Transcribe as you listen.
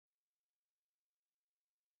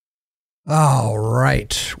All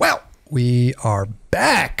right. Well, we are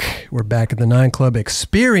back. We're back at the 9 Club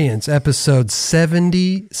Experience, episode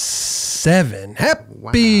 77.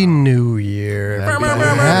 Happy New Year.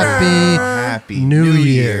 Happy New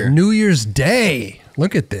Year. New Year's Day.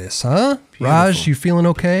 Look at this, huh? Beautiful. Raj, you feeling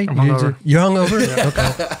okay? I'm hungover. You hungover? Yeah.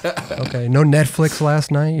 Okay. Okay. No Netflix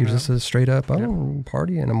last night? You're just a straight up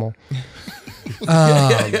party animal.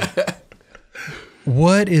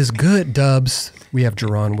 What is good, Dubs? We have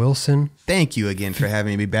JERON Wilson. Thank you again for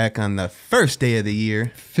having me back on the first day of the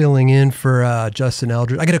year. Filling in for Justin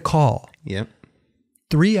Eldridge. I get a call. Yep.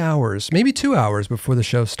 3 hours, maybe 2 hours before the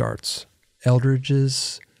show starts.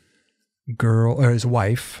 Eldridge's girl, or his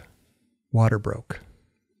wife, water broke.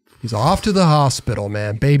 He's off to the hospital,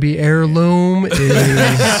 man. Baby heirloom is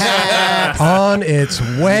on its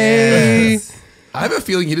way. Yes. I have a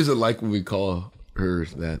feeling he doesn't like when we call her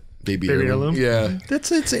that. Baby heirloom. Yeah,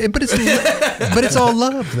 but it's all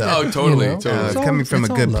love though. Oh, totally, you know? totally. It's coming from a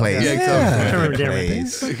good place. Yeah, Good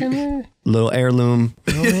place. Little heirloom.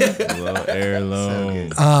 Little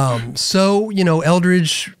heirloom. So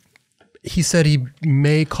Eldridge, he said he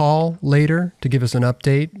may call later to give us an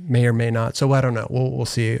update, may or may not. So I don't know. We'll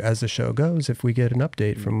see as the show goes if we get an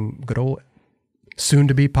update from good old soon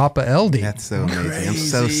to be Papa LD. That's so amazing. Crazy. I'm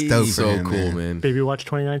so stoked. So for him, cool, man. Baby Watch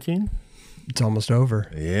 2019. It's almost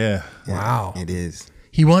over. Yeah. Wow. It is.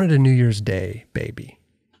 He wanted a New Year's Day baby,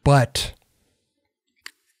 but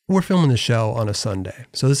we're filming the show on a Sunday.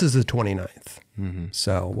 So this is the 29th. Mm-hmm.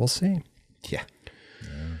 So we'll see. Yeah.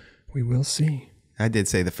 We will see. I did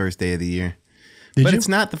say the first day of the year. Did but you? It's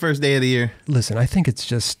not the first day of the year. Listen, I think it's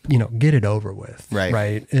just, get it over with. Right.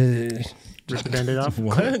 Right. Rip the Band-Aid off.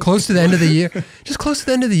 What? Close to the end of the year. Just close to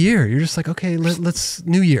the end of the year. You're just like, okay, let's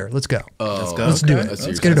New Year. Let's go. Let's go. Let's do it.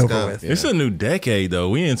 Let's get it over with. It's a new decade though.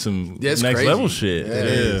 We in some next crazy. Level shit. It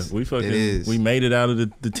is. We fucking It is. we made it out of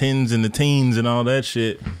the tens and the teens and all that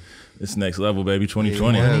shit. It's next level, baby.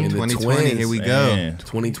 2020. Yeah, In the 2020. twins. Here we go. Man.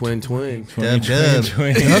 2020.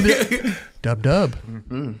 Dub.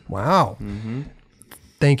 Mm-hmm. Wow. Mm-hmm.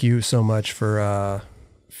 Thank you so much for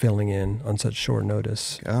filling in on such short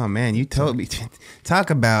notice. Oh man, you told me. Talk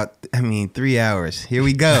about, 3 hours. Here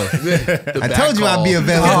we go. I told you I'd be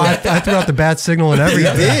available. Oh, I threw out the bat signal and He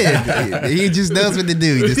everything. did. He just knows what to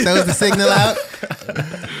do. He just throws the signal out,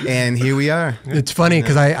 and here we are. It's funny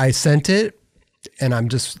because I sent it and I'm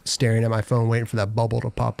just staring at my phone waiting for that bubble to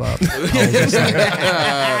pop up. I was just like,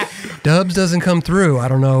 Dubs doesn't come through. I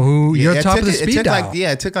don't know who. You're top of the speed dial.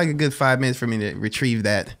 It took like a good 5 minutes for me to retrieve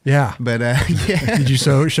that. Yeah. But yeah. Did you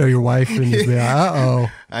show your wife and just be like, uh-oh.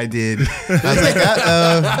 I did. I was like,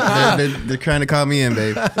 uh-oh. They're trying to call me in,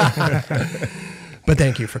 babe. But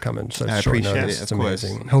thank you for coming. Such I short appreciate notice. it. It's Of course.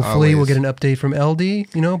 amazing. Hopefully we'll Always. get an update from LD,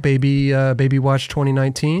 Baby Watch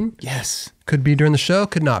 2019. Yes. Could be during the show,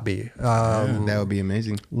 could not be. That would be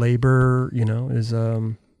amazing. Labor, is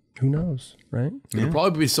who knows, right? It'll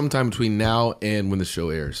probably be sometime between now and when the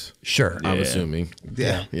show airs. Sure. I'm assuming.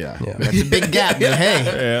 Yeah. Yeah. That's a big gap, but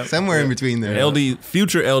hey, somewhere in between there.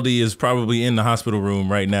 Future LD is probably in the hospital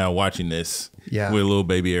room right now watching this. Yeah. With a little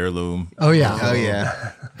baby heirloom. Oh yeah. Oh,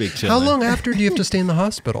 yeah. Big chillin'. How long after do you have to stay in the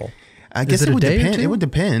hospital? I guess it it a would day or depend. two? It would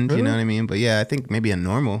depend, Really? you know what I mean? But yeah, I think maybe a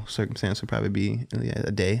normal circumstance would probably be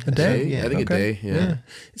a day. A day? Yeah. I think Okay. a day. Yeah.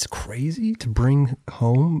 It's crazy to bring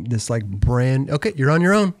home this okay, you're on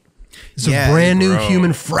your own. It's Yeah, a brand new bro.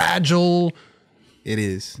 human fragile It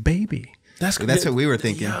is. baby. That's what we were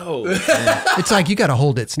thinking. Yo. It's like you got to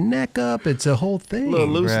hold its neck up. It's a whole thing. Little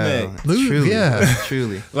loose Bro, neck. Luke, yeah.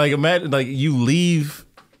 Truly. Like imagine, like you leave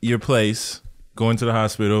your place, going to the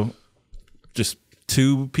hospital, just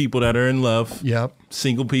two people that are in love, Yep.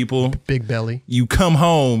 single people. Big belly. You come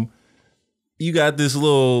home, you got this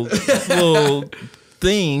little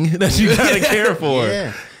thing that you gotta care for.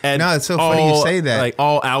 Yeah. And No, it's so funny you say that. Like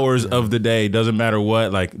all hours of the day, doesn't matter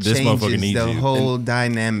what. Like this motherfucker Changes needs the you. whole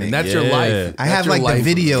dynamic. And that's Yeah. your life. I That's have your like the life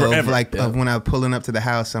video forever. of when I was pulling up to the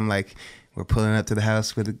house. I'm like, we're pulling up to the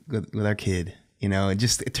house with our kid. And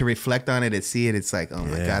just to reflect on it and see it, it's like, oh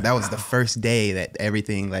my God, that was the first day that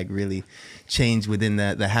everything like really changed within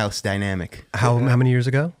the house dynamic. How many years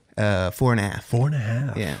ago? 4.5.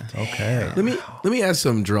 4.5. Yeah. Okay. Let me ask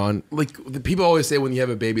something, JERON. Like the people always say, when you have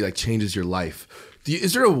a baby, like changes your life.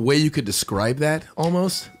 Is there a way you could describe that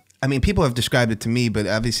almost? I mean, people have described it to me, but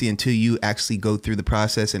obviously until you actually go through the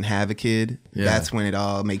process and have a kid, that's when it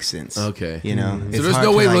all makes sense. Okay. It's So there's hard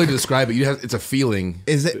no to, way like, really to describe it. It's a feeling.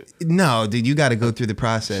 Is it? No, dude, you got to go through the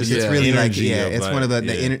process. Just It's the really like, energy of, it's like, one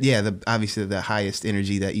of yeah. obviously the highest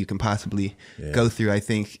energy that you can possibly go through, I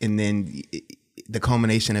think. And then the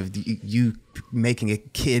culmination of you making a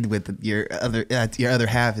kid with your other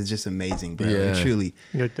half is just amazing, bro. Yeah. Truly,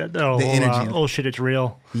 The energy. oh shit, it's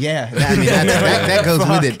real. yeah. I mean, that goes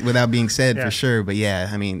with it without being said Yeah. for sure. But yeah,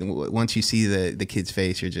 I mean, once you see the kid's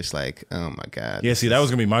face, you're just like, oh my god. Yeah, see, that was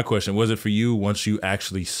gonna be my question. Was it for you once you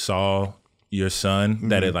actually saw your son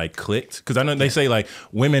that it like clicked? Because I know they say like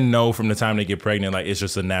women know from the time they get pregnant, like it's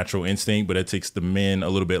just a natural instinct, but it takes the men a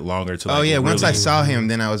little bit longer to. Like, oh yeah, once I really- saw him,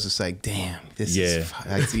 then I was just like, damn, this is.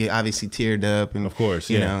 He obviously teared up, and Of course,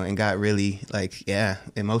 you yeah. know, and got really like,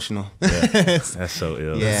 emotional. That's so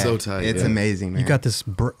ill. Yeah, so tight, It's yeah. amazing, man. You got this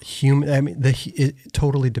human. I mean,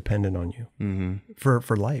 totally dependent on you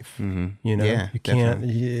for life. You know, Yeah, you can't.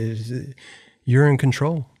 You're in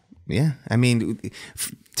control. Yeah, I mean,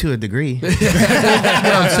 to a degree. What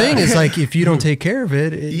I'm saying is, like, if you don't take care of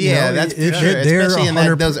it, That's for sure. They're Especially in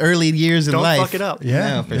 100 those early years in Don't life. fuck it up.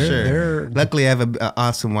 Yeah, No, for they're- sure. Luckily, I have an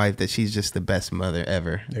awesome wife that she's just the best mother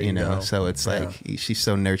ever. There You you know, go. so it's like she's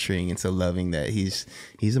so nurturing and so loving that he's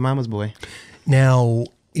a mama's boy. Now,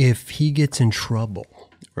 if he gets in trouble,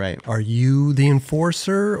 Right. are you the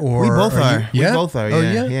enforcer, or We both are? are. You, yeah? We both are. Oh,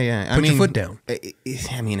 Yeah. yeah. Yeah. Put your foot down.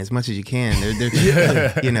 I mean, as much as you can.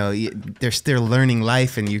 They're you know, they're still learning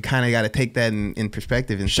life, and you kind of got to take that in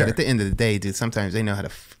perspective. And Sure. at the end of the day, dude, sometimes they know how to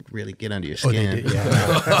really get under your Oh, they skin. do.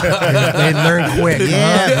 Yeah. they learn quick.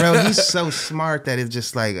 Yeah, bro, he's so smart that it's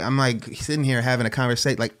just like I'm like sitting here having a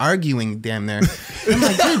conversation, like arguing, damn near. I'm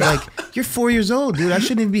like, dude, like you're 4 years old, dude. I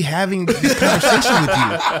shouldn't even be having this conversation with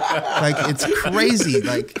you. Like it's crazy.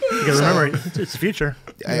 Like You gotta remember, it's the future.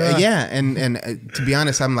 yeah, and to be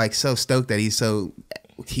honest, I'm like so stoked that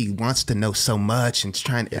he wants to know so much and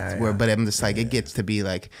trying. But I'm just like, it gets to be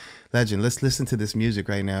like, legend. Let's listen to this music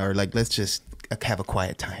right now, or like let's just have a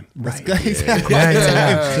quiet time. Right. Let's have a Yeah, quiet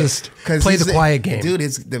yeah. time. Just 'Cause play he's the quiet game. dude.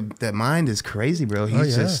 It's the mind is crazy, bro.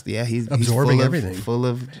 He's he's Absorbing full everything. full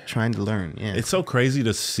of trying to learn. Yeah, It's so crazy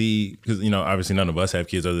to see, because, you know, obviously none of us have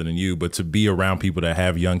kids other than you, but to be around people that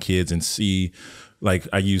have young kids and see, like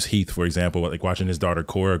I use Heath, for example, like watching his daughter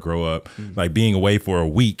Cora grow up, like being away for a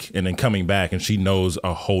week and then coming back and she knows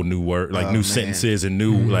a whole new word, like new sentences and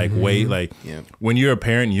new like way. Like when you're a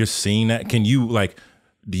parent and you're seeing that, can you like,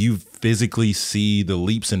 do you physically see the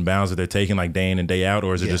leaps and bounds that they're taking like day in and day out?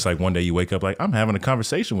 Or is it just like one day you wake up like, I'm having a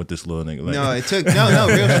conversation with this little nigga? Like, no, it took no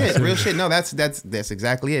real shit. No, that's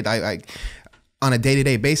exactly it. I on a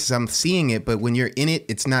day-to-day basis, I'm seeing it, but when you're in it,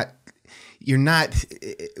 it's not. You're not.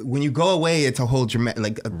 When you go away, it's a whole dramatic.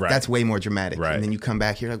 Like that's way more dramatic. Right. And then you come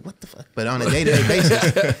back, you're like, what the fuck? But on a day-to-day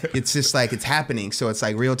basis, it's just like it's happening. So it's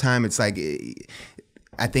like real time. It's like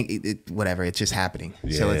I think whatever. It's just happening.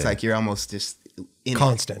 So it's like you're almost just in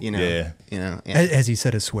Constant. It, you know. Yeah. You know. Has he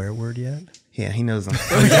said a swear word yet? Yeah, he knows them.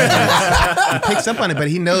 He picks up on it, but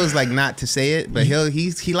he knows like not to say it. But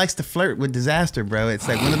he likes to flirt with disaster, bro. It's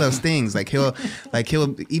like one of those things. Like he'll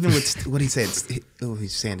even with what he said. Oh,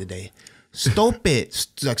 he's saying today. Stupid.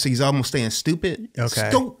 Like, so he's almost saying stupid. Okay.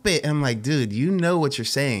 Stupid. I'm like, dude, you know what you're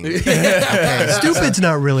saying. Stupid's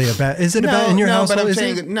not really about. Is it about in your household? But I'm Is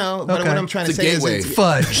saying it? no. But Okay. what I'm trying It's to a say gateway. is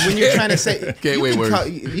Fudge. when you're trying to say Gateway word.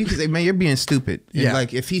 you can say, man, you're being stupid. And Yeah.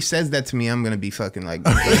 like if he says that to me, I'm gonna be fucking like.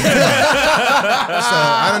 So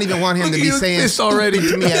I don't even want him Look to at be you, saying this already.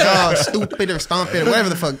 to me at all, stupid or stompid or whatever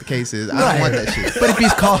the fuck the case is. I don't want that shit. But if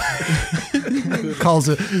he's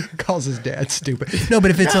calls his dad stupid. No,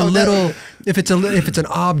 but if it's if it's an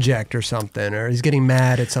object or something, or he's getting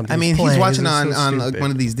mad at something. I mean, he's playing, watching it's on so like stupid.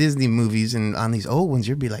 one of these Disney movies, and on these old ones,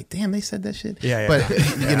 you'd be like, "Damn, they said that shit." Yeah, yeah. But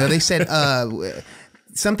you know, they said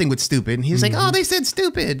something with stupid, and he was like, "Oh, they said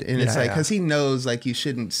stupid," and it's Yeah, like yeah. because he knows like you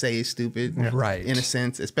shouldn't say stupid, Right. In a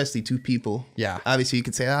sense, especially to people. Yeah. Obviously, you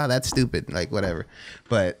could say, "Oh, that's stupid," like whatever,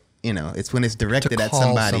 but. You know, it's when it's directed to at call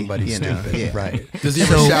somebody. You know, stupid, yeah. right? Does he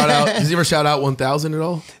ever shout out? Does he ever shout out 1,000 at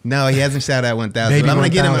all? No, he hasn't shouted out 1,000. Maybe But I'm gonna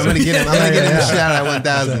get him. I'm 1,000. gonna get him. I'm gonna get him Yeah. to shout out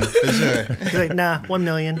 1,000 for sure. He's like, nah, 1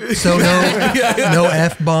 million. So no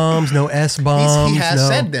F bombs, no S bombs. He has no.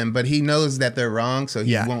 said them, but he knows that they're wrong, so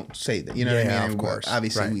he Yeah. won't say them. You know what I Yeah, mean? of And course.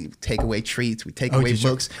 obviously, Right. we take away treats, we take Oh, away did you-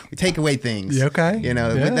 books, we take away things. Yeah, okay. You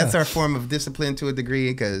know, Yeah. that's our form of discipline to a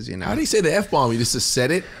degree, because you know, How do you say the F bomb? You just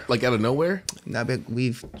said it like out of nowhere? no, but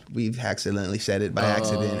we've accidentally said it by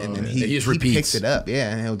accident, and then he just repeats. picks it up,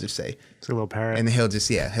 yeah, and he'll just say, It's a little parrot. and he'll just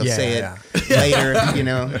he'll Yeah, say yeah, it later, you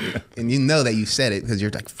know, and you know that you said it because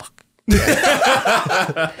you're like, fuck.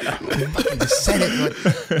 Just said it.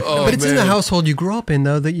 Oh, But it's in the man. household you grew up in,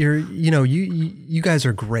 though, that you guys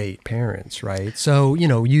are great parents, right? So,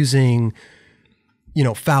 using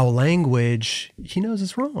foul language, he knows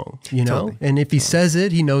it's wrong, Totally. and if he says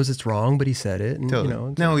it, he knows it's wrong, but he said it. And,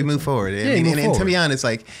 Totally. No, we move forward. Yeah, you move and to forward. be honest,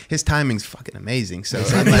 like his timing's fucking amazing. So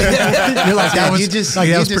I'm like, You're like, that was, you just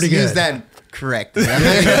pretty use good. that correct. I'm not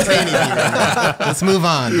even gonna say anything right now. Let's move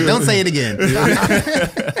on. Don't say it again. You're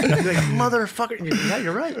like, motherfucker. Yeah,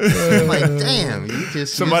 you're right. I'm like, damn, you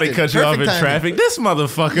just Somebody used it. cut you off in Perfect timing. traffic. This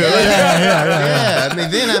motherfucker. Yeah. I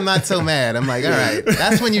mean, then I'm not so mad. I'm like, all right,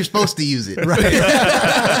 that's when you're supposed to use it.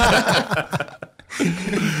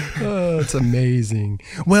 Oh, it's amazing.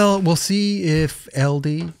 Well, we'll see if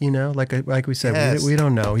LD, like we said, Yes. we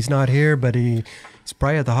don't know. He's not here, but he's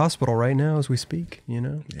probably at the hospital right now as we speak.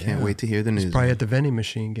 Can't wait to hear the news. Probably at the vending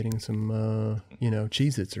machine getting some,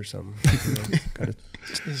 Cheez-Its or something. Gotta,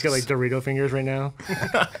 He's got like Dorito fingers right now.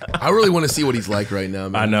 I really want to see what he's like right now,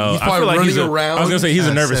 man. I know. He's I probably feel like running he's around. I was gonna say he's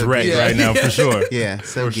a nervous so wreck good. right now for sure. Yeah,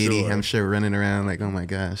 so For giddy. sure. I'm sure running around like, oh my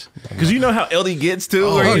gosh. Because you know how LD gets too,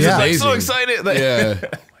 Oh, where he's yeah. just like so Amazing. excited. Like, Yeah.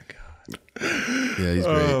 Yeah, he's great.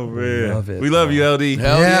 Oh man, Love it, we love you, LD.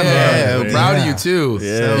 Hell Yeah, yeah, man. I'm proud of Yeah. you too. Yeah.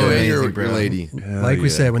 You So and amazing, your bro. lady. like we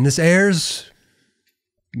said, when this airs,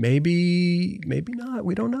 maybe not.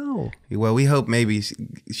 We don't know. Well, we hope maybe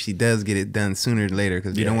she does get it done sooner than later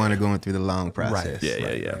because we don't want her going through the long process.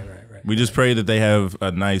 Yeah. We just pray that they have a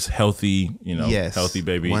nice, healthy, Yes. healthy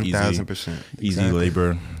baby. 1000%. Easy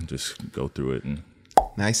labor. Just go through it and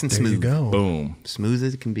Nice and There you smooth. go. boom. Smooth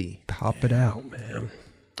as it can be. Pop it out, man.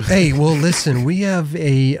 Hey, well, listen, we have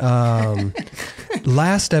a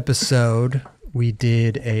last episode. We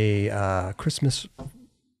did a Christmas.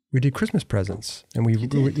 We did Christmas presents, and we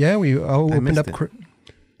opened missed up. it.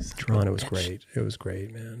 JERON, it was great. It was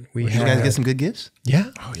great, man. Did you guys get some good gifts? Yeah.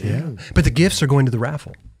 But the gifts are going to the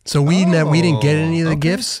raffle. So we didn't get any of the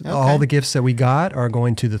gifts. All the gifts that we got are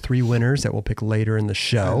going to the 3 winners that we'll pick later in the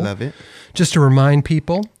show. I love it. Just to remind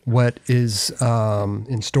people what is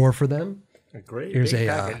in store for them. A great Here's big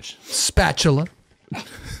a package. spatula.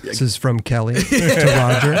 This is from Kelly to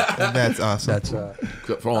Roger. That's awesome. That's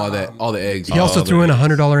For all the eggs. he also threw in a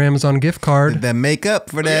 $100 Amazon gift card. that make up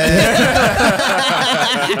for that.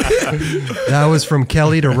 That was from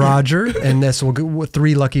Kelly to Roger, and this will go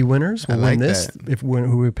 3 lucky winners. Will I like win this that.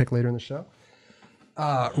 who we pick later in the show.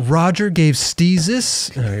 Roger gave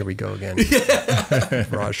STEEZUS. Oh, here we go again.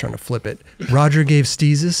 Roger's trying to flip it. Roger gave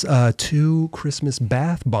STEEZUS 2 Christmas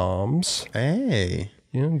bath bombs. Hey,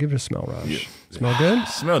 Give it a smell, Raj. Smell good?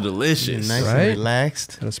 Smell delicious. nice Right? and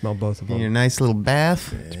relaxed. Gotta smell both of In them. your nice little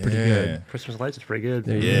bath. It's pretty good. Christmas lights is pretty good.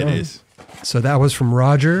 There you Yeah, go. it is. So that was from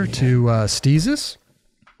Roger to STEEZUS.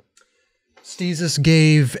 STEEZUS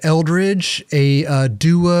gave Eldridge a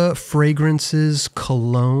Dua Fragrances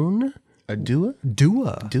cologne. A Dua?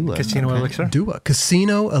 Dua. Dua. Casino Okay. elixir. Dua.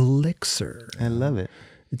 Casino Elixir. I love it.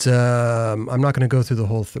 It's I'm not going to go through the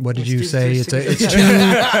whole thing. What did you It's say? just- It's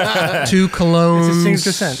two colognes. It's a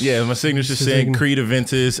signature scent. Yeah, my signature This is scent, like- Creed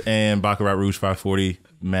Aventus and Baccarat Rouge 540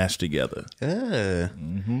 mashed together. It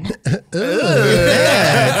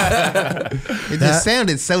just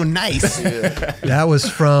sounded so nice. That was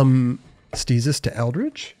from STEEZUS to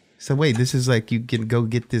Eldridge. So wait, this is like you can go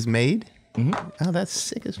get this made? Oh, that's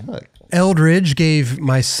sick as fuck. Eldridge gave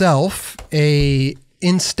myself a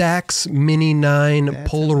Instax Mini 9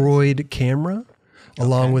 Polaroid camera,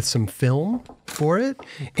 along with some film for it,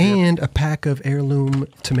 and a pack of heirloom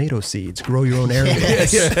tomato seeds. Grow your own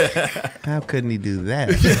heirlooms. How couldn't he do that?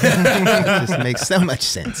 It just makes so much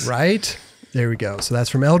sense. Right? There we go. So that's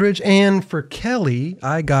from Eldridge. And for Kelly,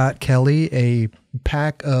 I got Kelly a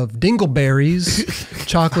pack of Dingleberries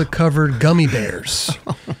chocolate-covered gummy bears.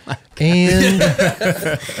 And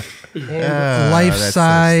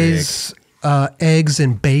life-size eggs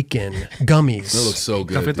and bacon gummies. That looks so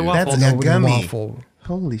good. Come fit the dude. waffle. That's a With gummy. waffle.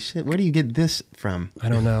 Holy shit! Where do you get this from? I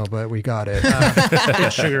don't know, but we got it.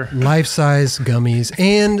 It's sugar. Life-size gummies.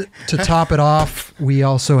 And to top it off, we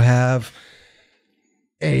also have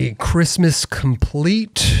a Christmas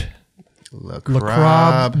complete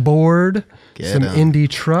LaCroix board, Get some 'em. indie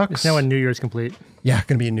trucks. It's now a New Year's complete. Yeah,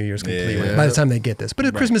 going to be a New Year's complete Yeah. by the time they get this. But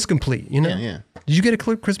a Christmas complete, Yeah, yeah. Did you get a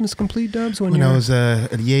Christmas complete, Dubs? When When you I were- was a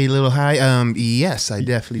yay little high, yes, I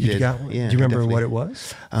definitely you did. got one? Yeah, Do you remember definitely. what it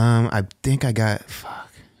was? I think I got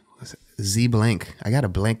was it Z blank. I got a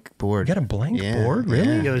blank board. You got a blank Yeah, board? Really?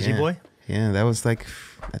 yeah, You got a Z yeah. boy? Yeah, that was like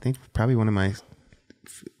I think probably one of my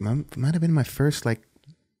might have been my first like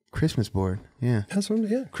Christmas board. Yeah. That's what,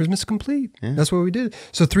 yeah, Christmas complete. Yeah. That's what we did.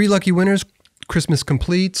 So 3 lucky winners, Christmas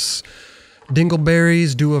completes,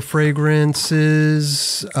 Dingleberries, Dua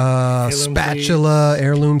Fragrances, spatula,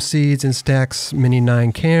 heirloom seeds, Instax Mini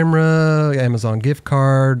 9 camera, Amazon gift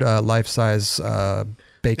card, life-size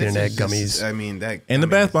bacon and egg gummies. I mean that And the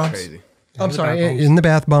gummy bath is bombs. Crazy. I'm sorry, in the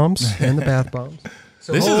bath bombs. And the bath bombs.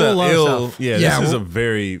 So This is whole lot of a stuff. this is a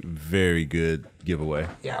very, very good giveaway.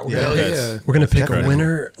 Yeah, Yeah. we're gonna pick a incredible.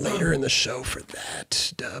 winner later in the show for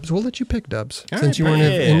that, Dubs. We'll let you pick, Dubs, All since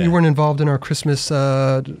right, you weren't involved in our Christmas,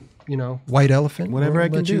 white elephant. Whatever We'll I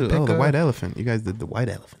can let you do. pick Oh, the white elephant. You guy did the white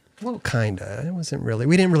elephant. Well, kinda. It wasn't really.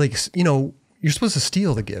 We didn't really. You're supposed to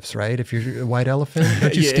steal the gifts, right? If you're a white elephant,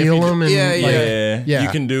 don't you Yeah, if steal you- them? And, Yeah. Yeah. You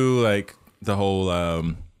can do like the whole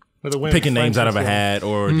With the winner picking names out of a finds hat,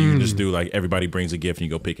 or you can just do like everybody brings a gift and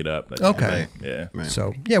you go pick it up. That's Okay. Yeah. Right.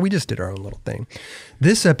 So yeah, we just did our own little thing.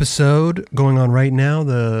 This episode going on right now,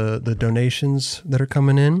 the donations that are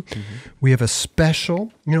coming in, we have a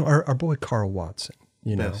special. Our boy Carl Watson.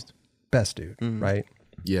 Best dude, right?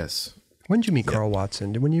 Yes. When did you meet Carl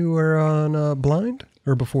Watson? When you were on Blind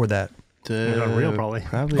or before that? on Reel, probably.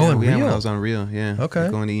 Probably. Oh, on yeah, when Reel. I was on Reel, yeah. Okay.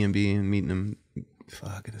 Going to EMB and meeting him.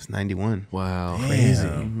 Fuck, it's 91. Wow. Crazy.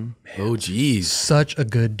 Oh, geez. Such a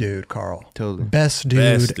good dude, Carl. Totally. Best dude,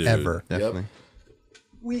 Best dude. ever. Definitely.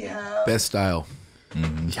 Best style.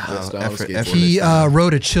 Best style effort- skateboarding. effort. He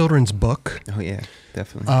wrote a children's book. Oh, yeah.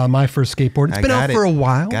 Definitely. My first skateboard. It's I been got out it. for a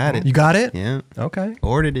while. Got it. You got it? yeah. Okay.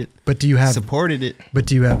 Ordered it. But do you have Supported it.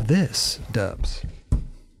 this, Dubs?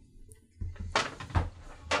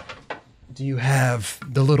 Do you have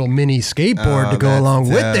the little mini skateboard to go that's along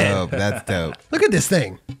with dope. it? That's dope. Look at this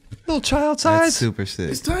thing. Little child That's size. super sick.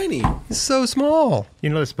 It's tiny. It's so small. You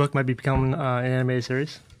know this book might be becoming an animated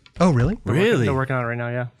series? Oh, really? They're working on it right now,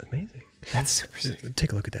 yeah. Amazing. That's super sick.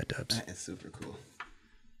 Take a look at that, Dubs. That's super cool.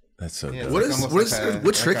 That's so Yeah, dope. What it's is- almost what is- like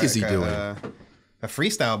what trick is he doing? A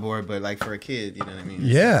freestyle board, but like for a kid, you know what I mean?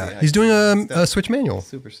 Yeah, he's doing a switch manual.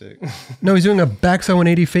 Super sick. No, he's doing a back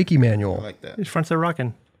 180 fakie I manual. like that. These fronts are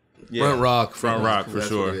rocking. Yeah. Front rock. Front rock for That's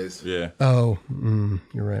sure. what it is. Yeah. Oh,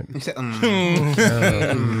 you're right. He said, Look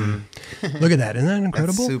at that. Isn't that That's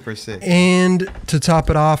incredible? super sick. And to top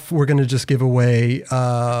it off, we're going to just give away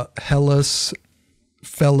Hellas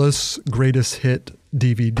Fellas Greatest Hit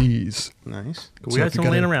DVDs. Nice. We So had if you some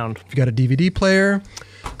got laying a- around. If you got a DVD player,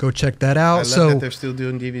 go check that out. I love So that they're still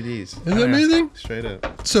doing DVDs. isn't that amazing? Straight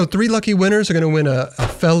up. So 3 lucky winners are going to win a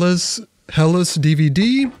Fellas Hellas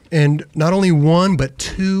DVD, and not only 1 but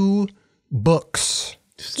 2 books.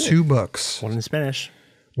 2 books. One in Spanish.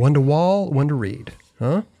 1 to Wall, 1 to Read.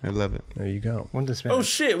 Huh? I love it. There you go. One in Spanish. Oh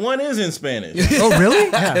shit! One is in Spanish. Oh, really?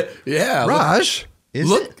 Yeah. Raj, Is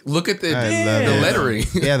it? Look at the I love the it. lettering.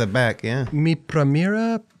 Yeah, the back, yeah. mi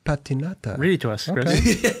primera patinata. Read it to us, Chris.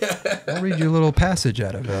 Okay. I'll read you a little passage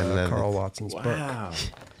out of love Carl Watson's book. Wow.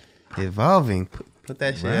 Evolving. Put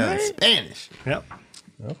that shit out in Spanish. Yep.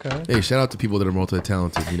 Okay. Hey, shout out to people that are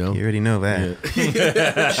multi-talented, you know? You already know that.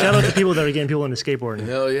 Shout out to people that are getting people into skateboarding.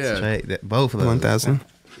 Hell yeah. Right. Both of those. 1,000.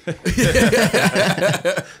 I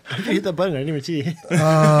hit that button. I didn't even see it.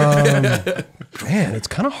 Man, it's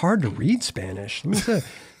kind of hard to read Spanish. Let me say,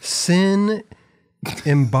 sin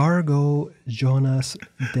embargo, Jonas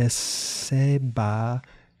de Seba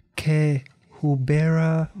que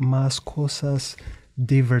hubiera más cosas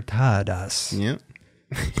divertidas Yep.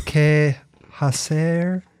 que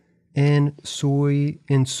hacer en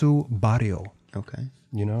su barrio. Okay.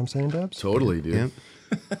 You know what I'm saying, Dubs? Totally, dude. Yep.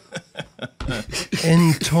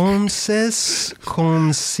 Entonces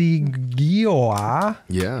consiguió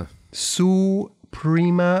Yeah. su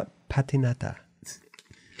prima patinata.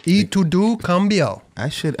 Y todo cambió. I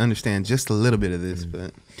should understand just a little bit of this,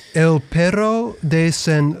 but El perro de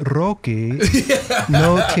San Roque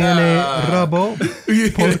no tiene rabo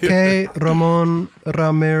porque Ramón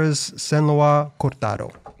Ramírez se lo ha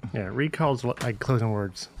cortado. Yeah, read Carl's like closing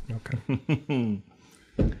words. Okay.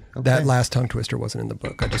 That last tongue twister wasn't in the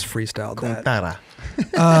book. I just freestyled that. Tara.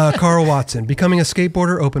 Carl Watson. Becoming a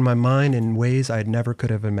skateboarder opened my mind in ways I never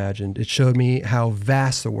could have imagined. It showed me how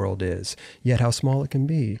vast the world is, yet how small it can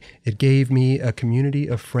be. It gave me a community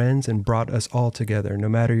of friends and brought us all together. No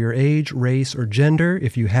matter your age, race, or gender,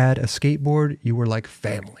 if you had a skateboard, you were like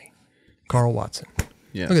family. Carl Watson.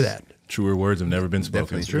 Yes. Look at that. Truer words have never been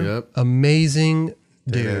spoken. Definitely true. Yep. Amazing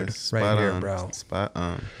dude Yeah, right spot here, on. bro. Spot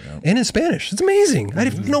on. And in Spanish. It's amazing. I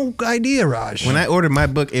had no idea, Raj. When I ordered my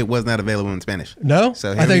book, it was not available in Spanish. No? So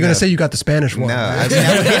I here thought you we were going go. to say you got the Spanish one. No, I would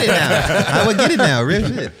get it now. I would get it now. Real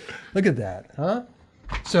shit. Look at that, huh?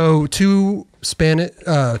 So 2 Spanish,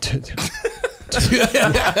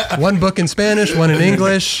 1 book in Spanish, 1 in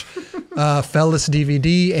English, Fellas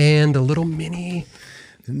DVD, and a little mini,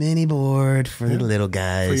 The mini board for the little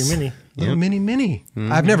guys. For your mini. little mini.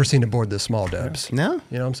 I've never seen a board this small, Dubs. No?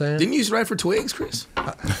 You know what I'm saying? Didn't you used to write for Twigs, Chris?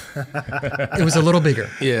 It was a little bigger.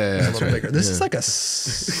 Yeah, A little bigger. This is like a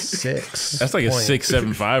 6. That's like a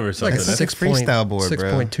 675 or something. Like a That's 6 freestyle board,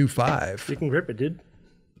 bro. 6.25. You can grip it, dude.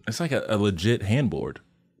 It's like a legit handboard.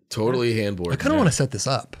 Totally handboard. I kind of want to set this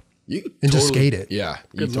up. You and just skate it. Yeah,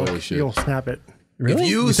 you totally should. You'll snap it. Really? If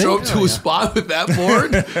you show up to a spot with that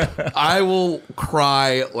board, I will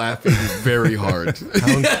cry laughing very hard.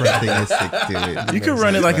 How incredible dude. You could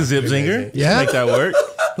run it like a zip zinger. Yeah. Make that work.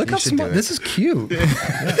 Look how should smart. do it. This is cute.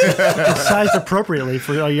 It's sized appropriately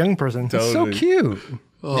for a young person. It's so cute.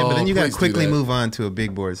 Yeah, but then you got to please do quickly that. move on to a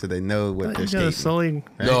big board so they know what they're You skating. gotta slowly.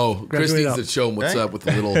 No, Chris Graduate needs to up. show him what's Right? up with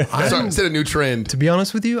the little. Set a new trend. To be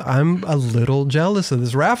honest with you, I'm a little jealous of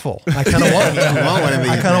this raffle. I kind of want. want one of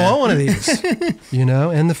these, I kind of man. want one of these. You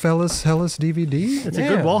know, and the Fellas Hellas DVD. It's a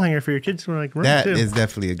good wall hanger for your kids to like run That too. is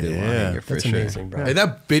definitely a good one hanger for That's sure. amazing, bro. And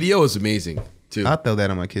that video is amazing too. I'll throw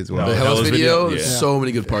that on my kids' wall. The Hellas Hellas video? video, there's Yeah. so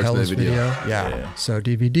many good parts of Hellas that video. Yeah. So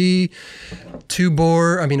DVD,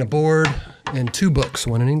 a board, and 2 books,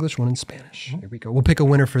 one in English, one in Spanish. Here we go. We'll pick a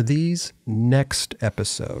winner for these next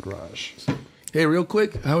episode, Raj. It Hey, real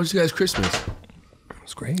quick, how was you guys' Christmas?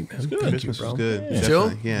 was great, man. Thank you, Christmas bro. was good. Yeah.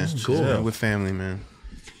 Definitely. Yeah. Cool. Yeah, with family, man.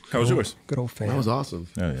 How was yours? Good old fan. That was awesome.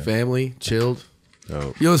 Oh, yeah. Family, chilled.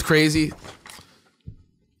 Oh. You know what's crazy?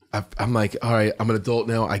 I'm like, all right, I'm an adult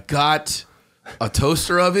now. I got a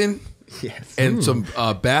toaster oven Yes. and some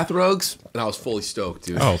bath rugs, and I was fully stoked,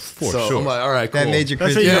 dude. Oh, for so sure. I'm like, all right, cool. That made your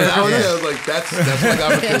That's Christmas. what you yeah, got. I was like, that's what I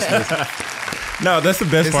got for Christmas. No, that's the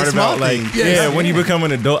best It's part the small about like things. Yes. when you become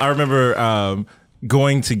an adult. I remember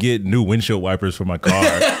going to get new windshield wipers for my car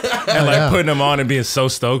and like putting them on and being so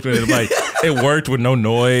stoked and like it worked with no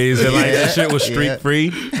noise and like that shit was streak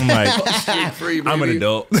free. I'm like, Free, I'm an baby.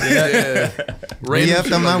 adult. Yeah. Random Re-upped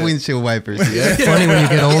shit on like my that. windshield wipers. It's funny when you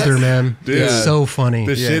get older, man. Dude. It's so funny.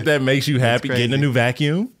 The shit that makes you happy, crazy. getting a new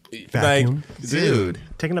vacuum. Vacuum. Like, Dude.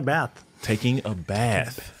 Taking a bath. taking a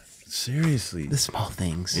bath. Seriously. The small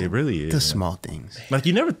things. It really is. The small things. Like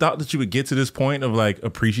you never thought that you would get to this point of like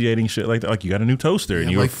appreciating shit like that. Like you got a new toaster and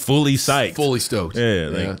you were like, fully psyched. Fully stoked. Yeah,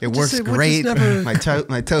 like It works we're just great. never- My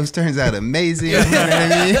toast turns out amazing. You know what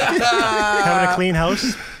I mean? Having a clean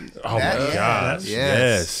house. oh my That- gosh.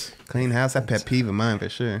 Yes. Clean house. That pet peeve of mine for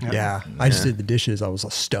sure. Yeah. I just did the dishes. I was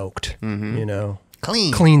stoked. You know,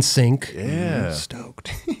 Clean. clean sink. Yeah.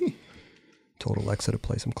 Stoked. Told Alexa to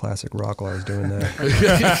play some classic rock while I was doing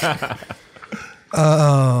that.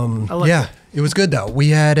 I like Yeah, it was good though. We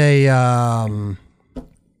had a,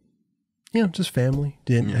 just family.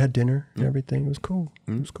 Had dinner and everything. It was cool.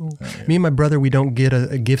 It was cool. Me and my brother, we don't get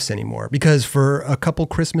a gifts anymore because for a couple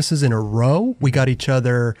Christmases in a row, we got each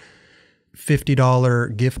other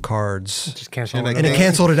 $50 gift cards. Just cancel like it. And it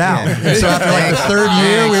canceled it out. Yeah. And so after like the 3rd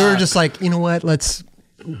year, we were just like, you know what? Let's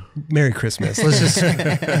Merry Christmas. Let's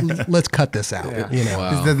just let's cut this out. You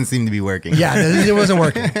know. This doesn't seem to be working. Yeah, it wasn't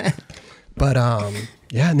working. But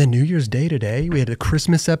and then New Year's Day today, we had a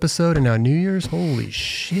Christmas episode, and now New Year's. Holy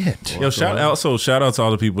shit! Yo, shout out to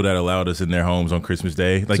all the people that allowed us in their homes on Christmas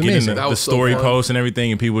Day. Like getting amazing. the That was so story fun. posts and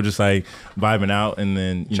everything and people just like vibing out and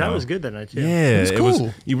then you Chat know was good that night too. Yeah, was it was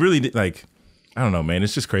cool. you really did like I don't know, man.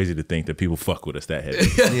 It's just crazy to think that people fuck with us that heavy.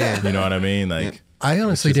 Yeah. You know what I mean? Like I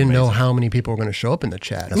honestly just didn't know amazing. how many people were going to show up in the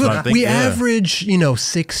chat. what I think, we yeah. average,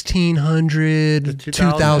 1,600,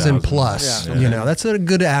 2,000 plus. Yeah. You know, that's a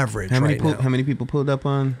good average How many, right now. how many people pulled up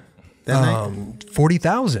on that night?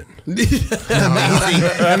 40,000. Amazing.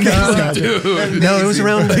 No, it was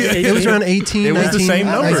around 18. it was the 19, same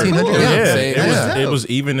number. 1900. Yeah, Same. it was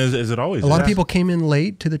even as it always A lot is. of people came in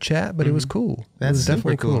late to the chat, but it was cool. It That's was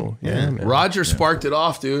definitely super cool. cool. Yeah. man. Roger sparked it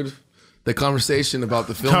off, dude. The conversation about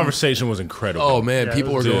the film. Conversation was incredible. Oh man, Yeah,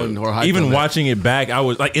 people it were was going or hyped Even on that. watching it back, I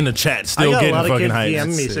was like in the chat I still got a getting lot of fucking kids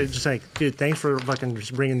hyped. DMing me, so just like, dude, thanks for fucking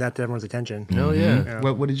just bringing that to everyone's attention. Hell yeah.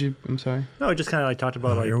 What did you? I'm sorry. No, just kind of like talked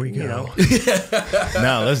about like, here we go. you know,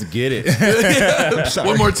 Now let's get it.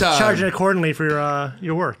 One more time. charging accordingly for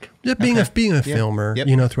your work. Just being a filmer,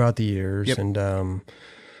 Yep. throughout the years, Yep. and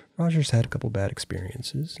Roger's had a couple bad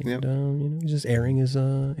experiences, and Yep. he's just airing it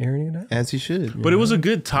out. As you should. But it was a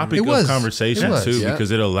good topic It was. of conversation It was. too, Yeah.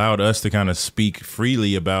 because it allowed us to kind of speak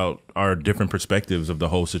freely about our different perspectives of the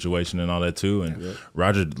whole situation and all that too. And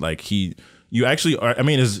Roger, like you actually are. I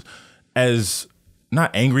mean, as not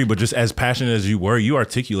angry, but just as passionate as you were, you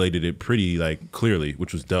articulated it pretty like clearly,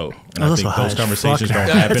 which was dope. And I I was think also high those as conversations fuck.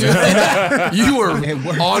 don't happen. You were on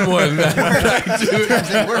one. Dude.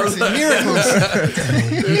 It works in miracles.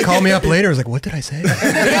 He called me up later. I was like, "What did I say?"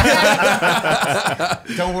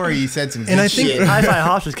 Don't worry, you said some And good I think- shit. Hi-Fi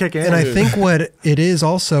Hops is kicking in. And I think what it is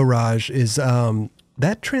also, Raj, is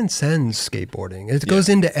that transcends skateboarding. It goes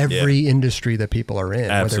into every industry that people are in,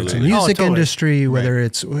 whether it's Absolutely. a music totally. industry, whether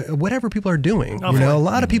it's whatever people are doing. You know, a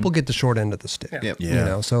lot of people get the short end of the stick. Yep. You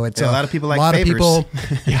know, so it's Yeah, a lot of people like a lot favors. of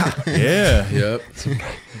people. Yeah. Yeah. Yep.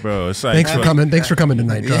 Bro, it's like Thanks for coming. Thanks for coming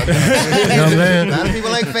tonight, John. You know what I'm A saying? lot of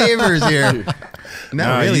people like favors here.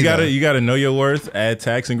 Not really. you gotta know your worth, add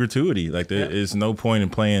tax and gratuity. Like there is no point in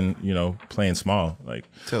playing small. Like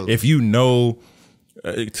Totally. if you know,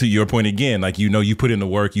 to your point again, like you put in the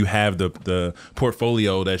work, you have the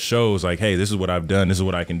portfolio that shows like, hey, this is what I've done, this is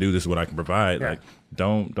what I can do, this is what I can provide. Yeah. Like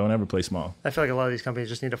don't ever play small. I feel like a lot of these companies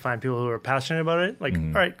just need to find people who are passionate about it. Like, all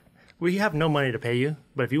right, we have no money to pay you,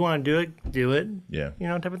 but if you want to do it, do it. Yeah. You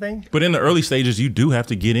know, type of thing. But in the early stages, you do have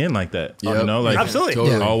to get in like that. Yep. You know, like Absolutely. you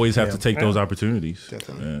Totally. always have to take those opportunities.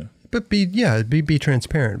 Definitely. Yeah. But be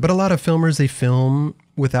transparent. But a lot of filmers, they film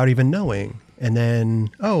without even knowing. And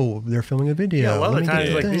then, they're filming a video. Yeah, a lot Let of me times,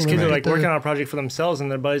 get like the these thing, kids let are me like get the- working on a project for themselves, and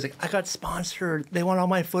their buddy's like, "I got sponsored. They want all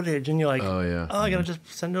my footage," and you're like, Oh, yeah. I gotta just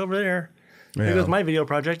send it over there." Here goes my video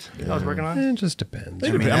project I was working on. It just depends.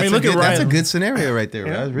 I mean, That's look a at good, Ryan. That's a good scenario right there.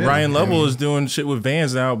 Right? Really. Ryan Lovell is doing shit with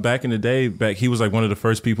Vans now. Back in the day, he was like one of the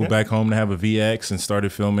first people back home to have a VX and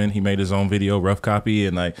started filming. He made his own video, rough copy,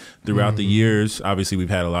 and like throughout the years, obviously we've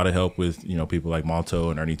had a lot of help with people like Malto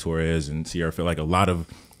and Ernie Torres and Sierra. I feel like a lot of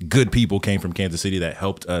good people came from Kansas City that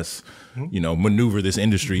helped us, maneuver this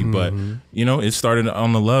industry. But it started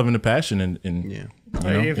on the love and the passion, and If you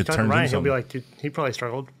it talk to turned Ryan, into he'll be something. like, "Dude, he probably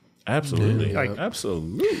struggled." Absolutely, Like-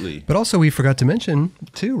 absolutely. But also, we forgot to mention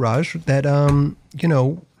too, Raj, that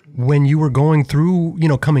when you were going through,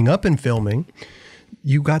 coming up in filming,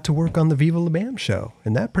 you got to work on the Viva La Bam show,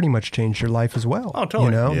 and that pretty much changed your life as well. Oh,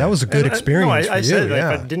 totally. That was a good experience I for said, you.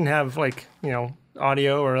 like, if I didn't have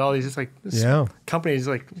audio or all these, just like this companies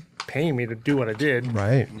like paying me to do what I did.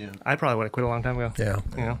 Right. I probably would have quit a long time ago. Yeah.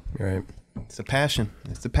 You know. Right. It's a passion.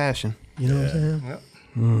 It's a passion. You know what I'm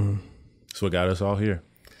saying? That's what got us all here.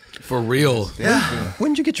 For real.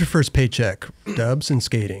 When did you get your first paycheck, Dubs, in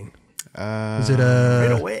skating? Was it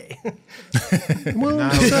Right away. well,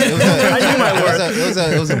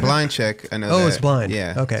 It was a blind check. I know. Oh, that. it's blind.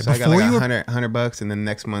 Yeah. Okay. So I got Before like you were- $100, and then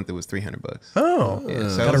next month it was $300. Oh, Yeah,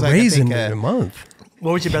 so it got was a like, I raise think, in a month.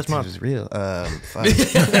 What was your best It month? was real. Fuck. No,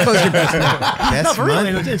 for real.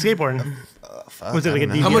 In month? skateboarding. Was it like a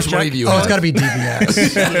DVS How much check? money do you Oh, have? it's got to be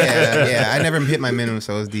DVS. Yeah. I never hit my minimum,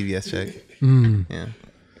 so it was DVS check. Yeah.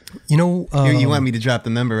 You want me to drop the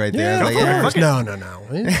number right there? Yeah, I was like, of course. No.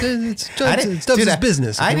 It's Dubs' Dude,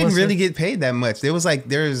 business. I He didn't wants to- really get paid that much.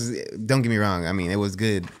 Don't get me wrong. I mean, it was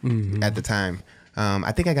good at the time.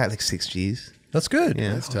 I think I got like 6 G's. That's good.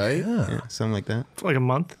 Yeah. That's tight. Yeah, something like that. For like a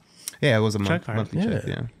month. Yeah, it was a Check, all right. monthly check.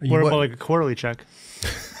 Yeah. What about like a quarterly check?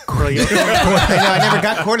 Like, I never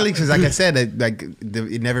got quarterly because, like I said,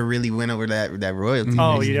 it never really went over that royalty.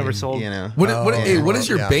 Oh, you never sold. You know. What does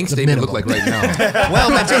your yeah. bank The statement look minimum. like right now? Well,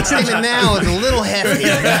 my bank statement now is a little hefty.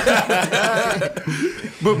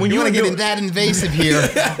 But when You you want to were get that invasive here?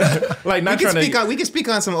 like not trying to We can speak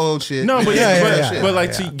on some old shit. No, but Yeah, but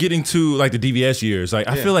like to getting to like the DVS years, like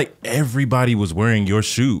I feel like everybody was wearing your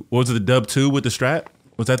shoe. What was it, the Dub 2 with the strap?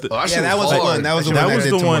 Was that the? Oh, Yeah, that was the one. That was the one. that was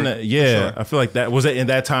did the some one. work. That, yeah, For sure. I feel like that was it in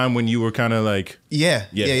that time when you were kind of like. Yeah.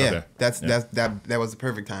 Okay. That was the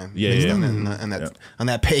perfect time. Yeah, based yeah. on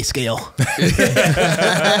that pay scale.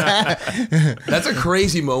 That's a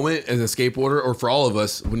crazy moment as a skateboarder, or for all of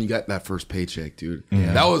us, when you got that first paycheck, dude.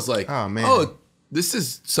 That was like, Oh, man. this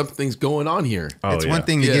is something's going on here. Oh, It's yeah. one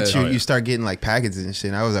thing to get Yeah. you start getting like packages and shit.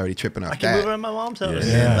 And I was already tripping off I can move it that. at my mom's house. And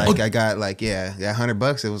then, like I got like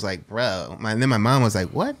 $100. It was like, bro. And then my mom was like,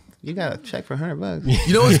 "What? You got a check for $100?"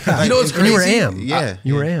 You know what's And crazy? you were AM. Yeah,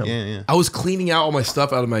 You were AM. Yeah. I was cleaning out all my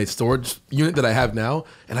stuff out of my storage unit that I have now,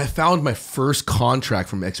 and I found my first contract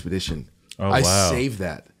from Expedition. Oh, I wow. saved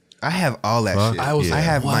that. I have all that shit. I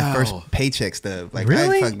have my wow. first paycheck stuff. Like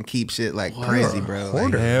Really? I fucking keep shit like crazy, bro.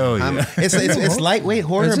 Like, Hell yeah. it's lightweight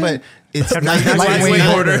hoarder, Is it? but it's not Lightweight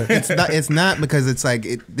hoarder. It's not because it's like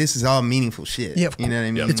this is all meaningful shit. Yeah, of you know what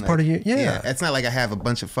I mean. It's part of your- yeah. It's not like I have a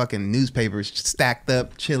bunch of fucking newspapers stacked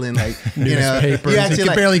up, chilling like you Newspapers. You He actually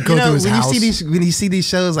could barely go through his when house. when you see these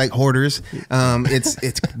shows like hoarders,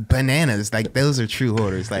 it's bananas. Like those are true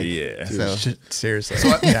hoarders. Like Yeah. So Shit, seriously.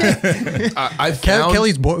 I found,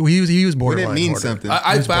 Kelly's he was it borderline. means hoarder. something.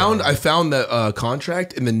 I found that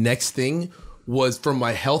contract, and the next thing was from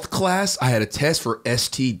my health class. I had a test for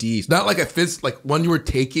STDs, not like like one you were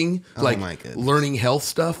taking, like my goodness. learning health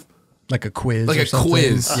stuff, like a quiz. like or a something.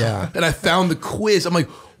 quiz. Yeah. and I found the quiz. I'm like,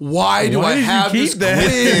 why do I did you have keep this that?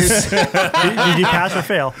 quiz? Did you pass or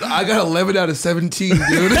fail? I got 11 out of 17, dude.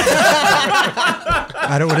 What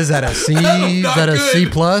is that? A C? Is that a good. C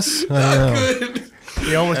plus? I don't know.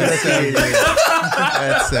 You almost did STD.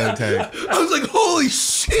 That's so tight. I was like, holy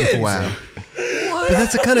shit. Wow. But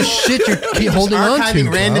that's the kind of shit you're holding on to,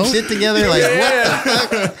 Archiving random bro. shit together. Like, what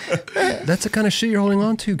the fuck? That's the kind of shit you're holding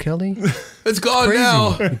on to, Kelly. It's gone Crazy.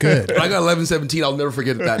 now. Good. I got 1117. I'll never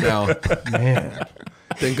forget that now. Man.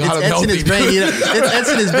 Thank God I'm It's healthy. in his brain. It's etched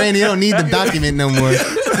in his brain. You don't need the document no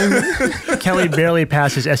more. Kelly barely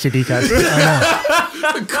passed his STD test.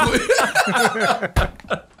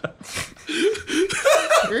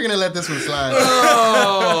 We're gonna let this one slide.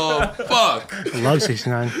 Oh, fuck. I love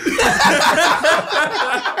 69.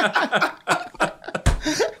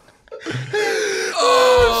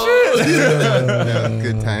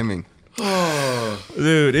 Good timing.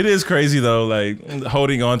 Dude, it is crazy though. Like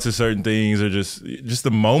holding on to certain things or just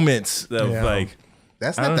the moments of Yeah. like.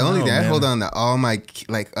 That's I not don't the only know, thing. I man. hold on to all my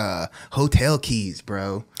like hotel keys,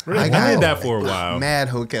 bro. I did that for a while. Mad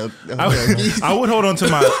hotel I, keys. I would hold on to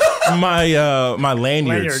my lanyards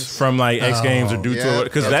Lanyards. from like X Games or Dude yeah. Tour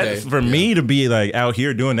because Okay. that for me to be like out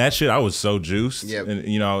here doing that shit, I was so juiced. Yep. And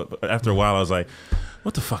you know, after a while, I was like,